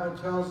 the Bible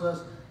tells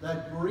us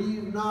that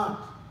grieve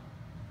not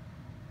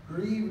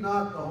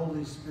the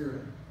Holy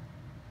Spirit.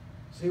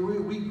 See,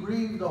 we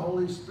grieve the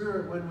Holy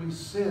Spirit when we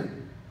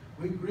sin.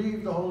 We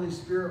grieve the Holy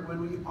Spirit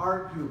when we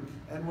argue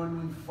and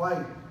when we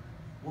fight.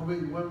 When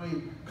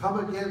we come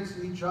against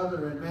each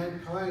other and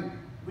mankind,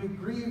 we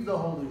grieve the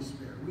Holy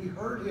Spirit. We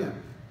hurt Him.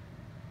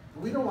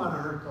 We don't want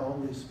to hurt the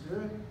Holy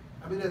Spirit.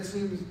 I mean, it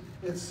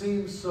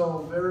seems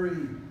so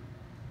very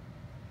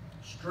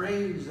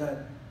strange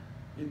that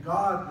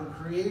God, the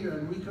Creator,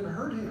 and we could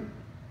hurt Him.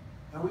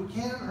 And we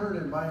can't hurt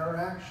Him by our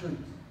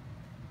actions.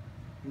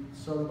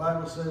 So the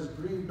Bible says,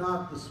 grieve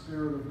not the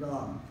Spirit of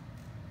God.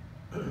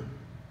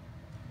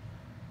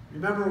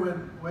 Remember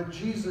when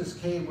Jesus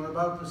came, we're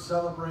about to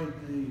celebrate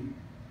the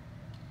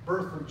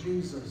birth of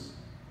Jesus.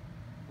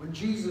 When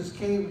Jesus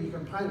came, you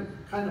can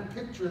kind of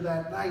picture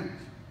that night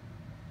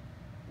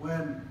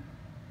when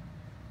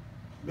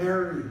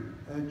Mary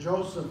and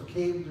Joseph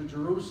came to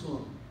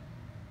Jerusalem.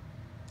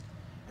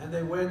 And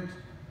they went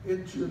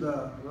into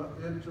a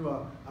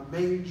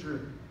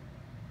manger.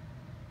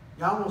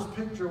 You almost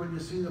picture, when you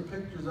see the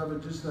pictures of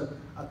it, just a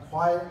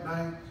quiet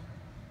night,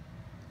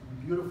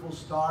 beautiful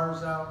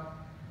stars out.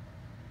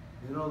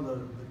 You know, the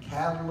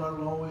cattle are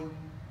lowing,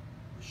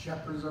 the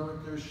shepherds are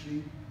with their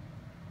sheep.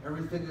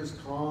 Everything is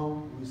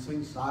calm. We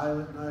sing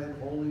Silent Night,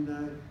 Holy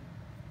Night.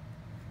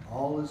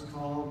 All is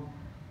calm.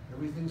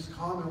 Everything's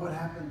calm. And what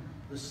happened?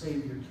 The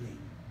Savior came.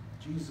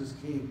 Jesus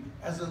came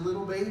as a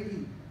little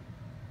baby.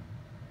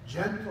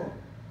 Gentle.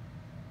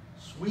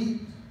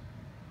 Sweet.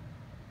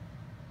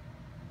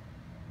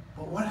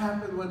 But what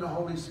happened when the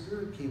Holy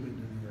Spirit came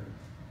into the earth?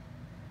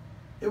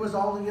 It was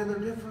altogether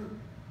different.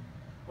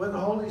 When the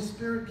Holy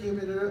Spirit came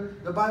into the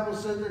earth, the Bible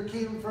said there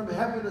came from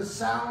heaven a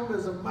sound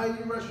as a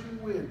mighty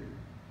rushing wind.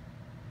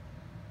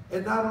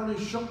 It not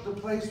only shook the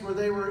place where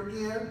they were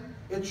in,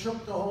 it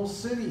shook the whole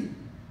city.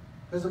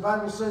 Because the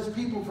Bible says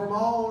people from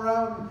all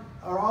around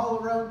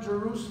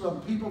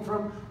Jerusalem, people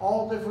from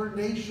all different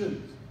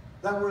nations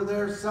that were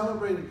there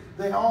celebrating,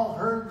 they all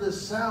heard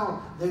this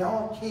sound. They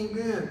all came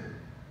in.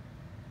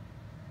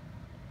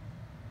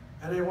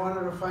 And they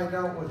wanted to find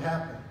out what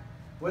happened.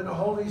 When the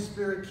Holy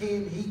Spirit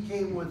came, He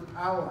came with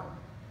power.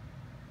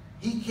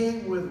 He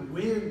came with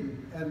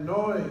wind and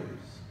noise.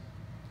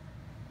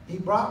 He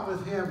brought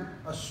with Him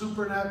a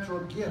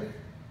supernatural gift.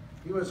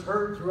 He was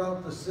heard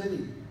throughout the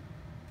city.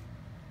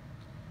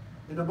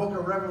 In the book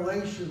of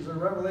Revelations, in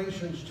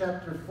Revelations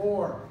chapter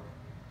 4,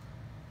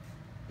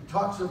 it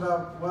talks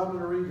about, well, I'm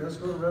going to read, let's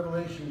go to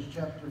Revelations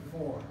chapter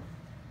 4.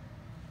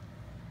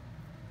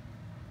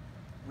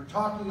 We're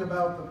talking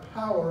about the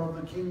power of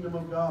the kingdom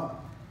of God.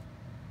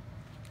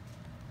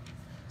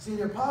 See,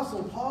 the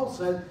Apostle Paul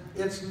said,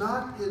 it's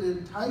not in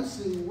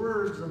enticing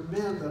words of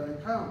men that I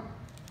come.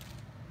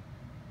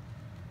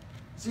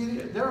 See,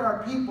 there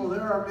are people,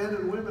 there are men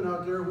and women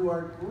out there who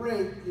are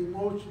great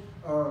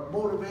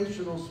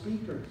motivational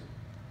speakers,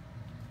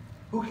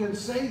 who can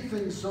say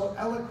things so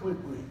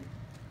eloquently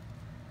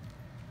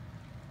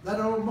that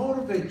it'll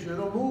motivate you,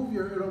 it'll move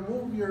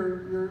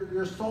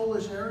your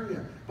soulish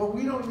area. But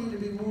we don't need to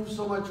be moved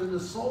so much in the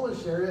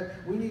soulish area,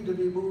 we need to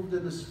be moved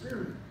in the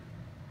spirit.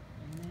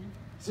 Amen.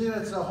 See,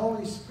 it's the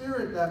Holy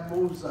Spirit that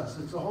moves us.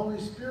 It's the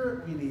Holy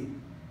Spirit we need.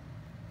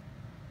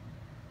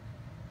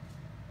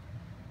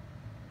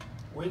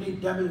 We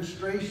need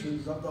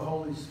demonstrations of the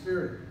Holy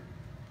Spirit.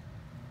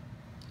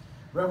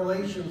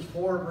 Revelations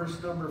 4, verse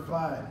number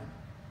 5.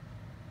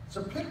 It's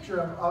a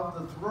picture of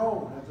the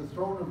throne, at the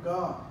throne of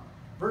God.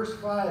 Verse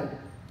 5,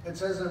 it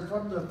says, and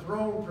from the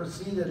throne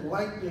proceeded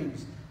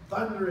lightnings,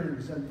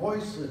 thunderings, and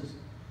voices.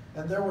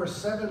 And there were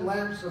 7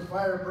 lamps of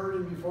fire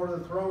burning before the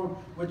throne,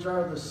 which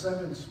are the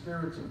 7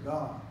 spirits of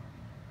God.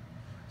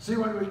 See,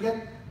 when we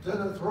get to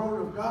the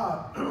throne of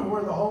God,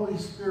 where the Holy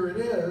Spirit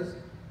is,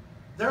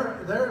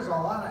 there's a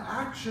lot of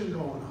action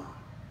going on.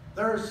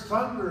 There's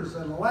thunders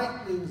and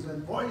lightnings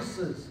and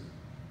voices.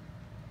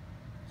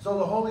 So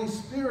the Holy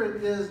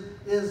Spirit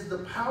is the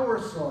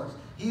power source.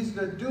 He's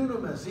the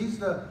dunamis. He's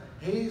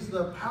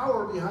the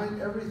power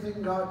behind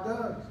everything God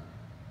does.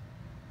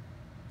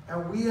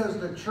 And we as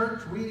the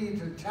church, we need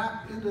to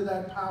tap into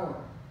that power.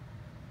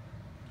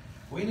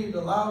 We need to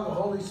allow the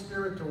Holy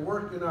Spirit to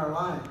work in our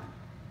life.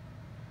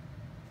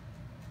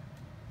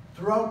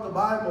 Throughout the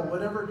Bible,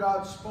 whenever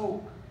God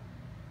spoke,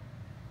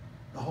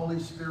 the Holy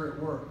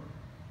Spirit worked.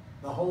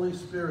 The Holy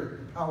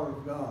Spirit, the power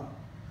of God.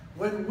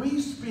 When we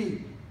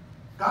speak,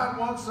 God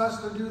wants us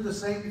to do the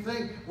same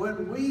thing.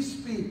 When we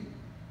speak,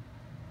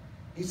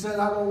 He said,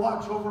 I will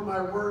watch over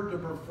my word to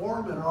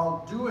perform it, or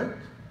I'll do it.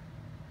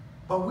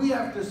 But we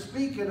have to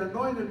speak it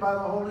anointed by the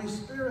Holy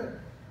Spirit.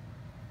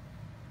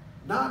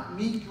 Not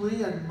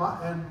meekly and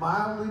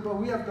mildly, but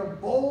we have to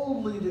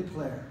boldly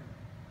declare.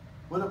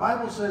 When the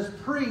Bible says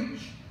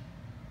preach,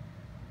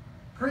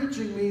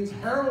 preaching means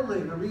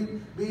heralding, or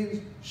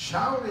means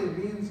shouting,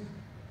 means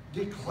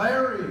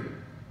declaring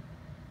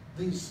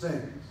these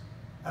things.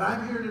 And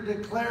I'm here to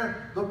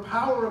declare the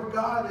power of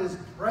God is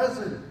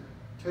present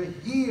to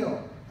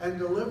heal and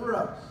deliver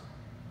us.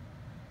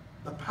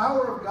 The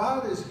power of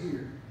God is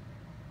here.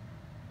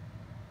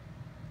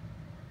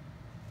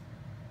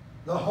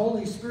 The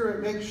Holy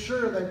Spirit makes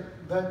sure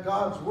that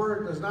God's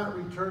word does not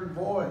return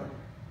void.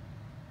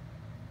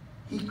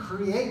 He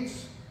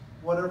creates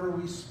whatever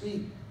we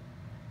speak.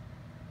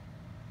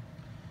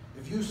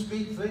 If you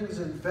speak things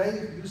in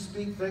faith, you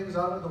speak things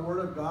out of the Word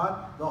of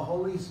God, the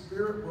Holy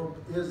Spirit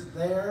is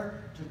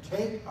there to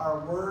take our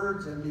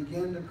words and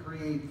begin to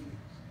create things.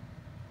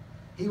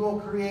 He will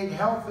create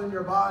health in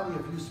your body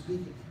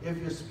if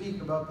you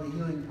speak about the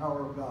healing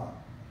power of God.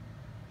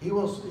 He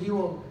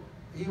will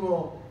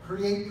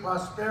create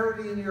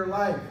prosperity in your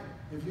life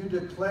if you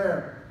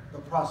declare the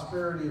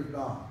prosperity of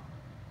God.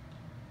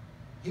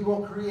 He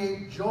will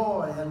create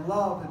joy and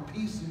love and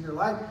peace in your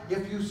life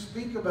if you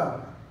speak about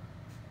it.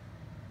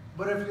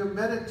 But if you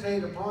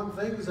meditate upon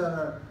things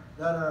that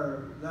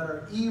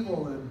are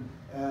evil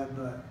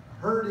and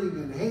hurting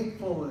and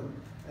hateful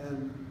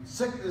and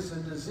sickness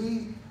and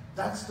disease,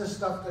 that's the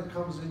stuff that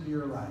comes into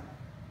your life.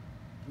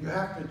 You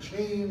have to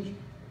change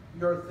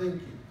your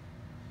thinking.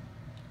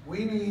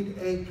 We need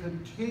a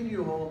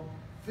continual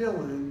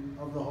filling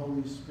of the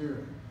Holy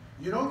Spirit.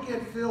 You don't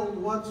get filled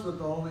once with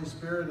the Holy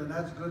Spirit and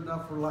that's good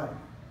enough for life.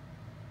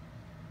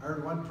 I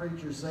heard one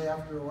preacher say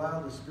after a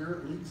while the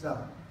Spirit leaks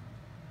out.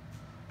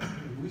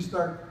 We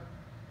start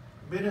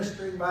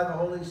ministering by the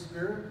Holy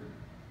Spirit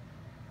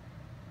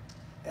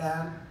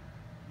and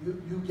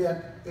you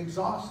get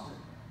exhausted.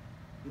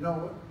 You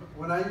know,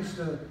 when I used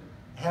to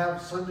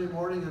have Sunday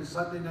morning and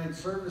Sunday night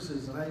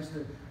services and I used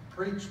to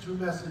preach 2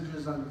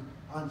 messages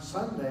on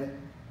Sunday,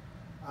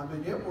 I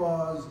mean, it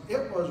was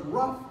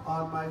rough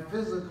on my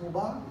physical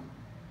body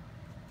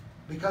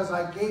because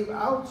I gave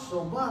out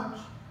so much.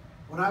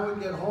 When I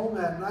would get home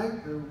at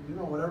night, you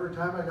know, whatever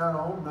time I got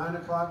home, 9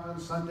 o'clock on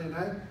Sunday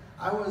night,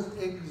 I was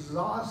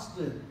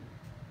exhausted.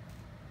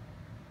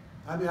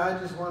 I mean, I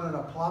just wanted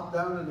to plop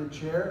down in a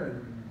chair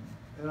and,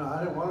 you know,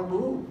 I didn't want to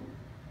move.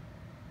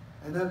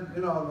 And then,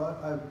 you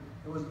know,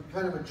 it was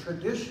kind of a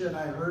tradition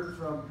I heard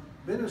from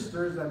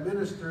ministers that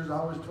ministers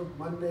always took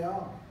Monday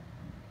off.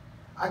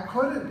 I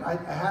couldn't.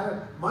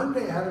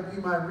 Monday had to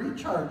be my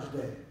recharge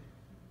day.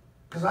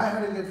 Because I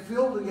had to get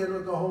filled again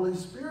with the Holy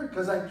Spirit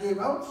because I gave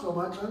out so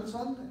much on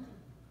Sunday.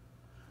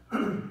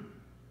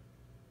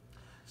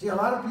 See, a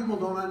lot of people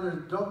don't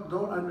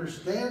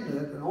understand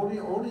it, and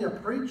only a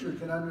preacher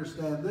can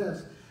understand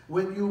this.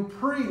 When you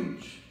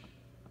preach,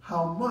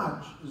 how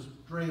much is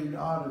drained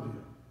out of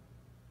you.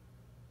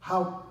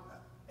 How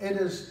it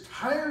is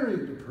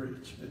tiring to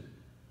preach.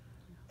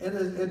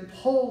 It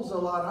pulls a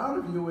lot out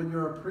of you when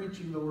you're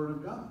preaching the Word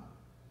of God.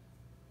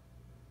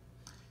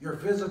 Your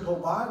physical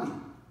body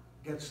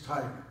gets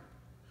tired.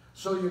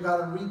 So you got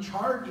to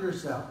recharge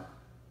yourself.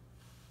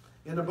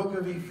 In the book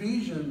of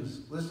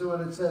Ephesians, listen to what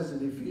it says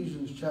in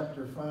Ephesians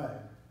chapter 5.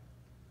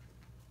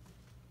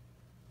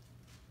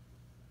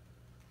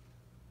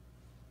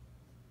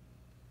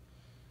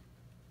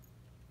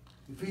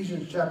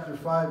 Ephesians chapter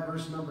 5,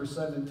 verse number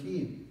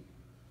 17.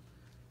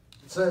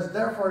 It says,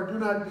 therefore, do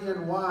not be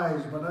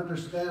unwise, but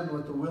understand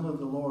what the will of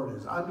the Lord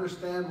is.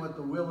 Understand what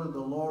the will of the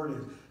Lord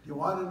is. Do you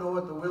want to know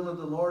what the will of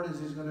the Lord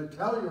is? He's going to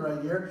tell you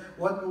right here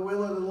what the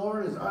will of the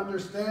Lord is.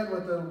 Understand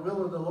what the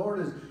will of the Lord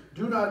is.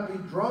 Do not be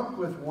drunk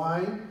with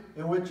wine,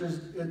 in which is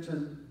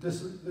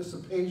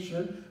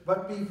dissipation,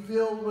 but be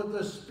filled with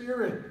the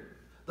Spirit.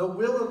 The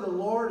will of the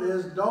Lord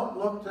is don't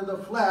look to the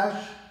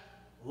flesh,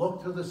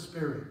 look to the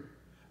Spirit.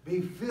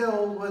 Be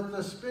filled with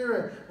the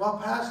Spirit. Well,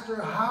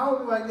 Pastor, how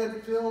do I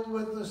get filled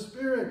with the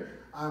Spirit?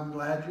 I'm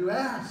glad you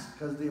asked,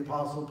 because the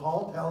Apostle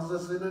Paul tells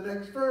us in the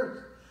next verse.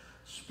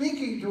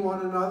 Speaking to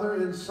one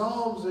another in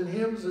psalms and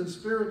hymns and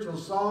spiritual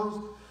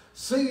songs,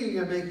 singing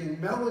and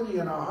making melody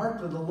in our heart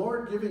to the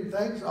Lord, giving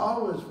thanks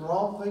always for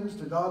all things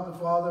to God the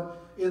Father,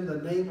 in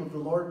the name of the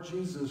Lord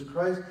Jesus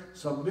Christ,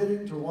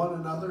 submitting to one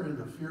another in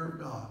the fear of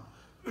God.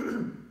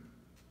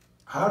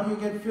 How do you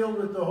get filled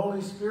with the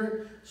Holy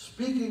Spirit?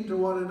 Speaking to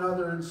one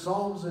another in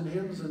psalms and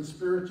hymns and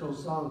spiritual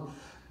songs.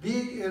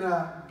 Being in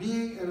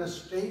a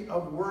state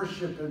of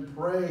worship and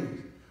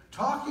praise.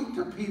 Talking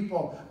to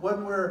people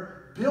when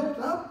we're built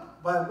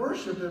up by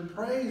worship and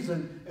praise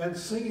and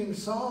singing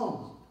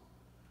songs.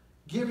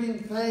 Giving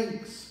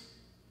thanks.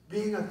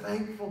 Being a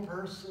thankful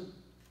person.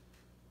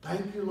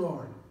 Thank you,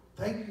 Lord.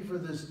 Thank you for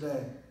this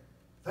day.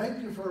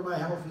 Thank you for my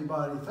healthy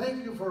body.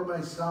 Thank you for my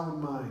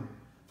sound mind.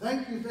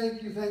 Thank you,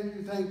 thank you, thank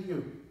you, thank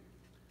you.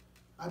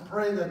 I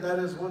pray that that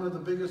is one of the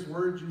biggest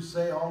words you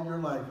say all your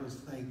life is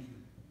thank you.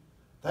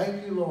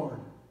 Thank you, Lord.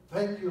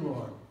 Thank you,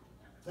 Lord.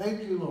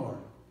 Thank you, Lord.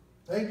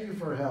 Thank you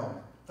for health.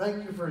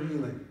 Thank you for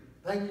healing.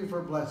 Thank you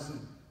for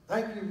blessing.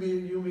 Thank you,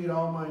 you meet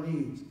all my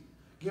needs.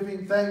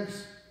 Giving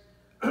thanks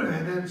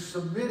and then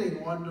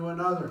submitting one to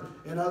another.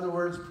 In other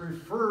words,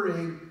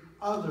 preferring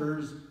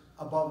others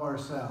above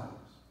ourselves.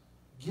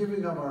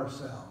 Giving of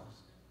ourselves.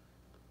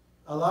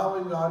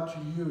 Allowing God to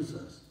use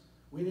us.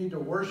 We need to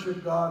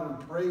worship God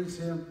and praise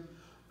Him,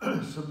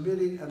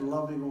 submitting and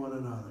loving one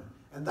another.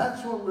 And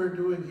that's what we're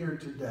doing here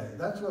today.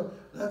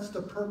 That's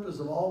the purpose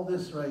of all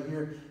this right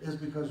here, is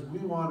because we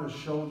want to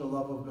show the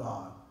love of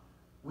God.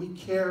 We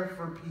care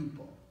for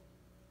people.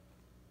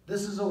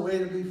 This is a way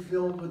to be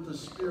filled with the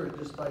Spirit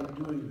just by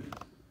doing this.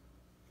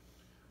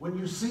 When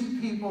you see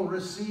people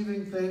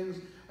receiving things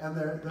and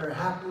they're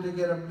happy to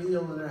get a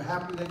meal and they're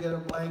happy to get a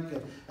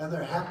blanket and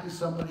they're happy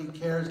somebody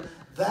cares,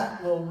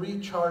 that will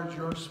recharge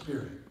your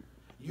spirit.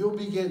 You'll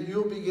begin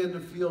to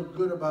feel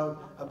good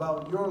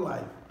about your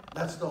life.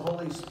 That's the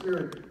Holy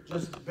Spirit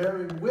just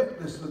bearing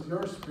witness with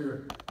your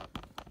spirit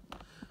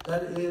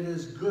that it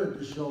is good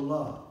to show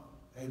love.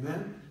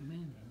 Amen?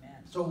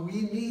 Amen. So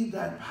we need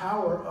that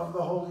power of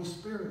the Holy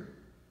Spirit.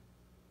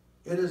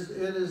 It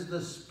is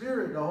the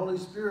Spirit, the Holy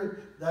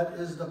Spirit, that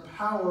is the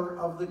power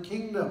of the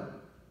kingdom.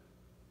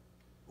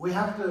 We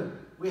have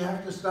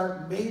to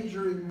start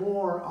majoring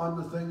more on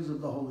the things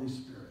of the Holy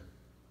Spirit.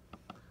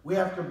 We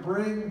have to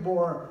bring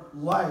more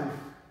life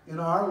in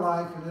our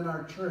life and in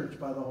our church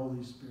by the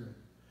Holy Spirit.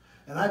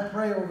 And I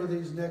pray over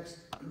these next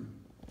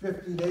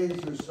 50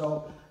 days or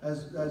so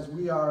as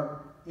we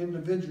are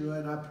individually,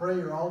 and I pray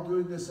you're all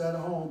doing this at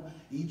home.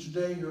 Each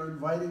day you're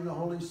inviting the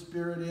Holy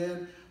Spirit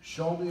in.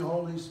 Show me,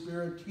 Holy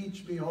Spirit.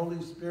 Teach me, Holy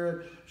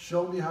Spirit.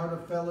 Show me how to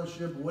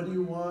fellowship. What do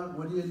you want?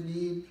 What do you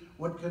need?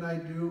 What can I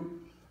do?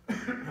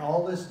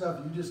 All this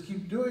stuff. You just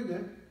keep doing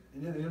it.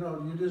 And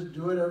you just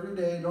do it every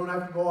day. You don't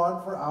have to go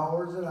on for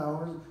hours and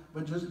hours,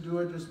 but just do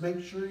it. Just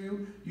make sure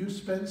you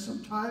spend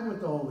some time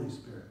with the Holy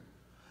Spirit.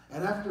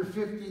 And after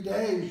 50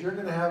 days, you're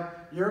going to have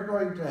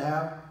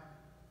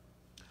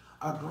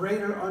a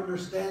greater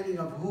understanding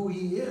of who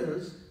He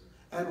is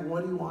and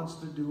what He wants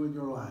to do in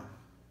your life.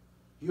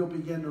 He'll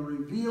begin to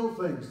reveal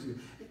things to you.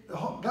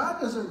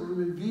 God doesn't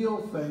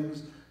reveal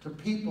things to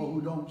people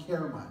who don't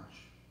care much.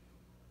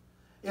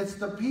 It's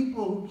the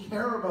people who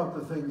care about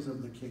the things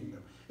of the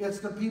kingdom. It's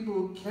the people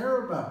who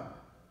care about.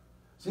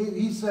 See,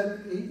 he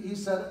said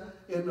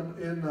in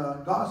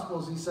the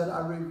Gospels, He said, I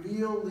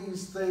reveal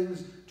these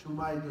things to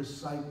my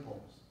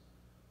disciples.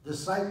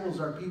 Disciples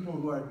are people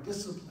who are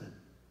disciplined.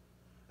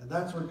 And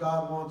that's what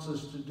God wants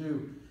us to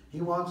do.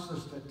 He wants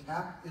us to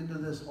tap into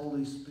this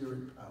Holy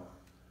Spirit power.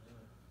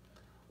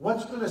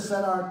 What's going to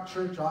set our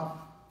church off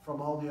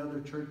from all the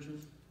other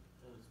churches?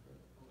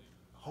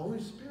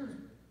 Holy Spirit.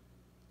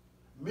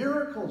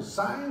 Miracles,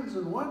 signs,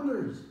 and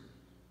wonders.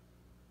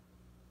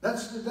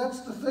 That's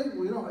the thing.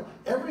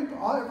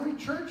 Every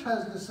church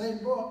has the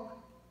same book.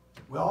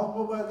 We all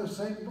go by the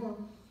same book.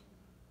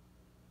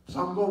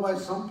 Some go by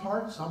some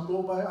parts, some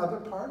go by other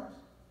parts.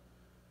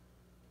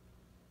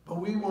 But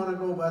we want to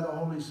go by the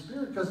Holy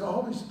Spirit, because the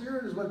Holy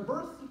Spirit is what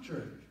birthed the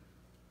church.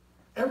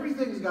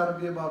 Everything's got to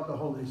be about the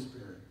Holy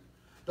Spirit.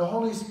 The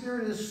Holy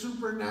Spirit is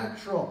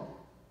supernatural.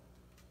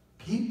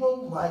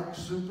 People like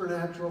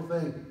supernatural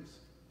things.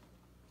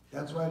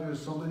 That's why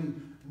there's so many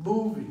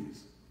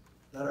movies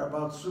that are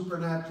about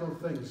supernatural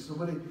things. So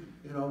many,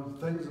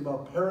 things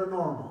about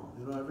paranormal.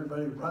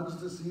 Everybody runs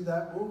to see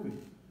that movie.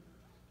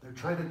 They're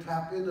trying to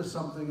tap into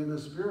something in the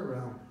spirit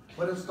realm.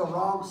 But it's the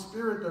wrong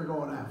spirit they're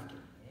going after.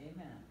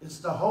 Amen. It's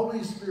the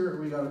Holy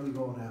Spirit we got to be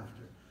going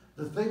after.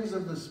 The things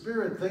of the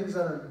Spirit, things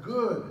that are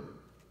good.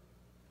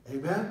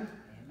 Amen?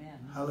 Amen.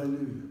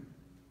 Hallelujah.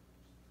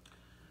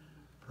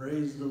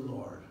 Praise the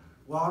Lord.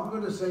 Well, I'm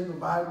going to say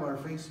goodbye to our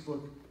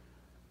Facebook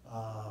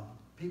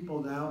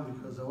people now,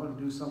 because I want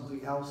to do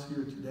something else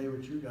here today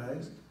with you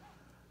guys.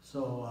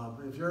 So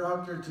if you're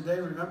out there today,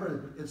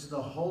 remember, it's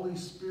the Holy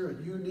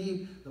Spirit.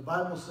 The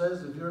Bible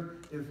says,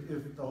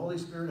 if the Holy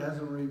Spirit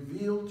hasn't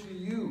revealed to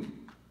you,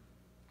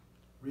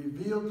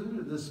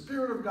 the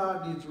Spirit of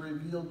God needs to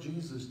reveal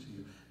Jesus to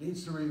you.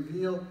 Needs to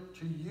reveal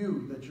to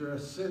you that you're a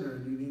sinner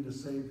and you need a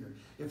Savior.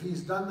 If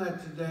He's done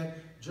that today,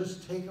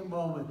 just take a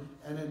moment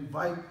and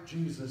invite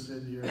Jesus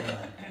into your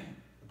life.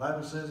 The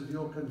Bible says, if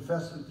you'll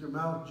confess with your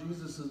mouth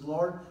Jesus is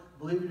Lord,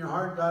 believe in your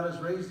heart God has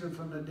raised Him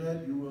from the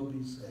dead, you will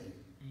be saved.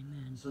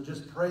 Amen. So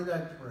just pray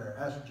that prayer.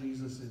 Ask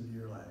Jesus into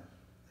your life.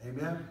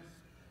 Amen?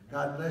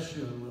 God bless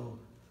you, and we'll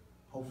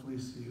hopefully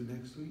see you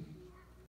next week.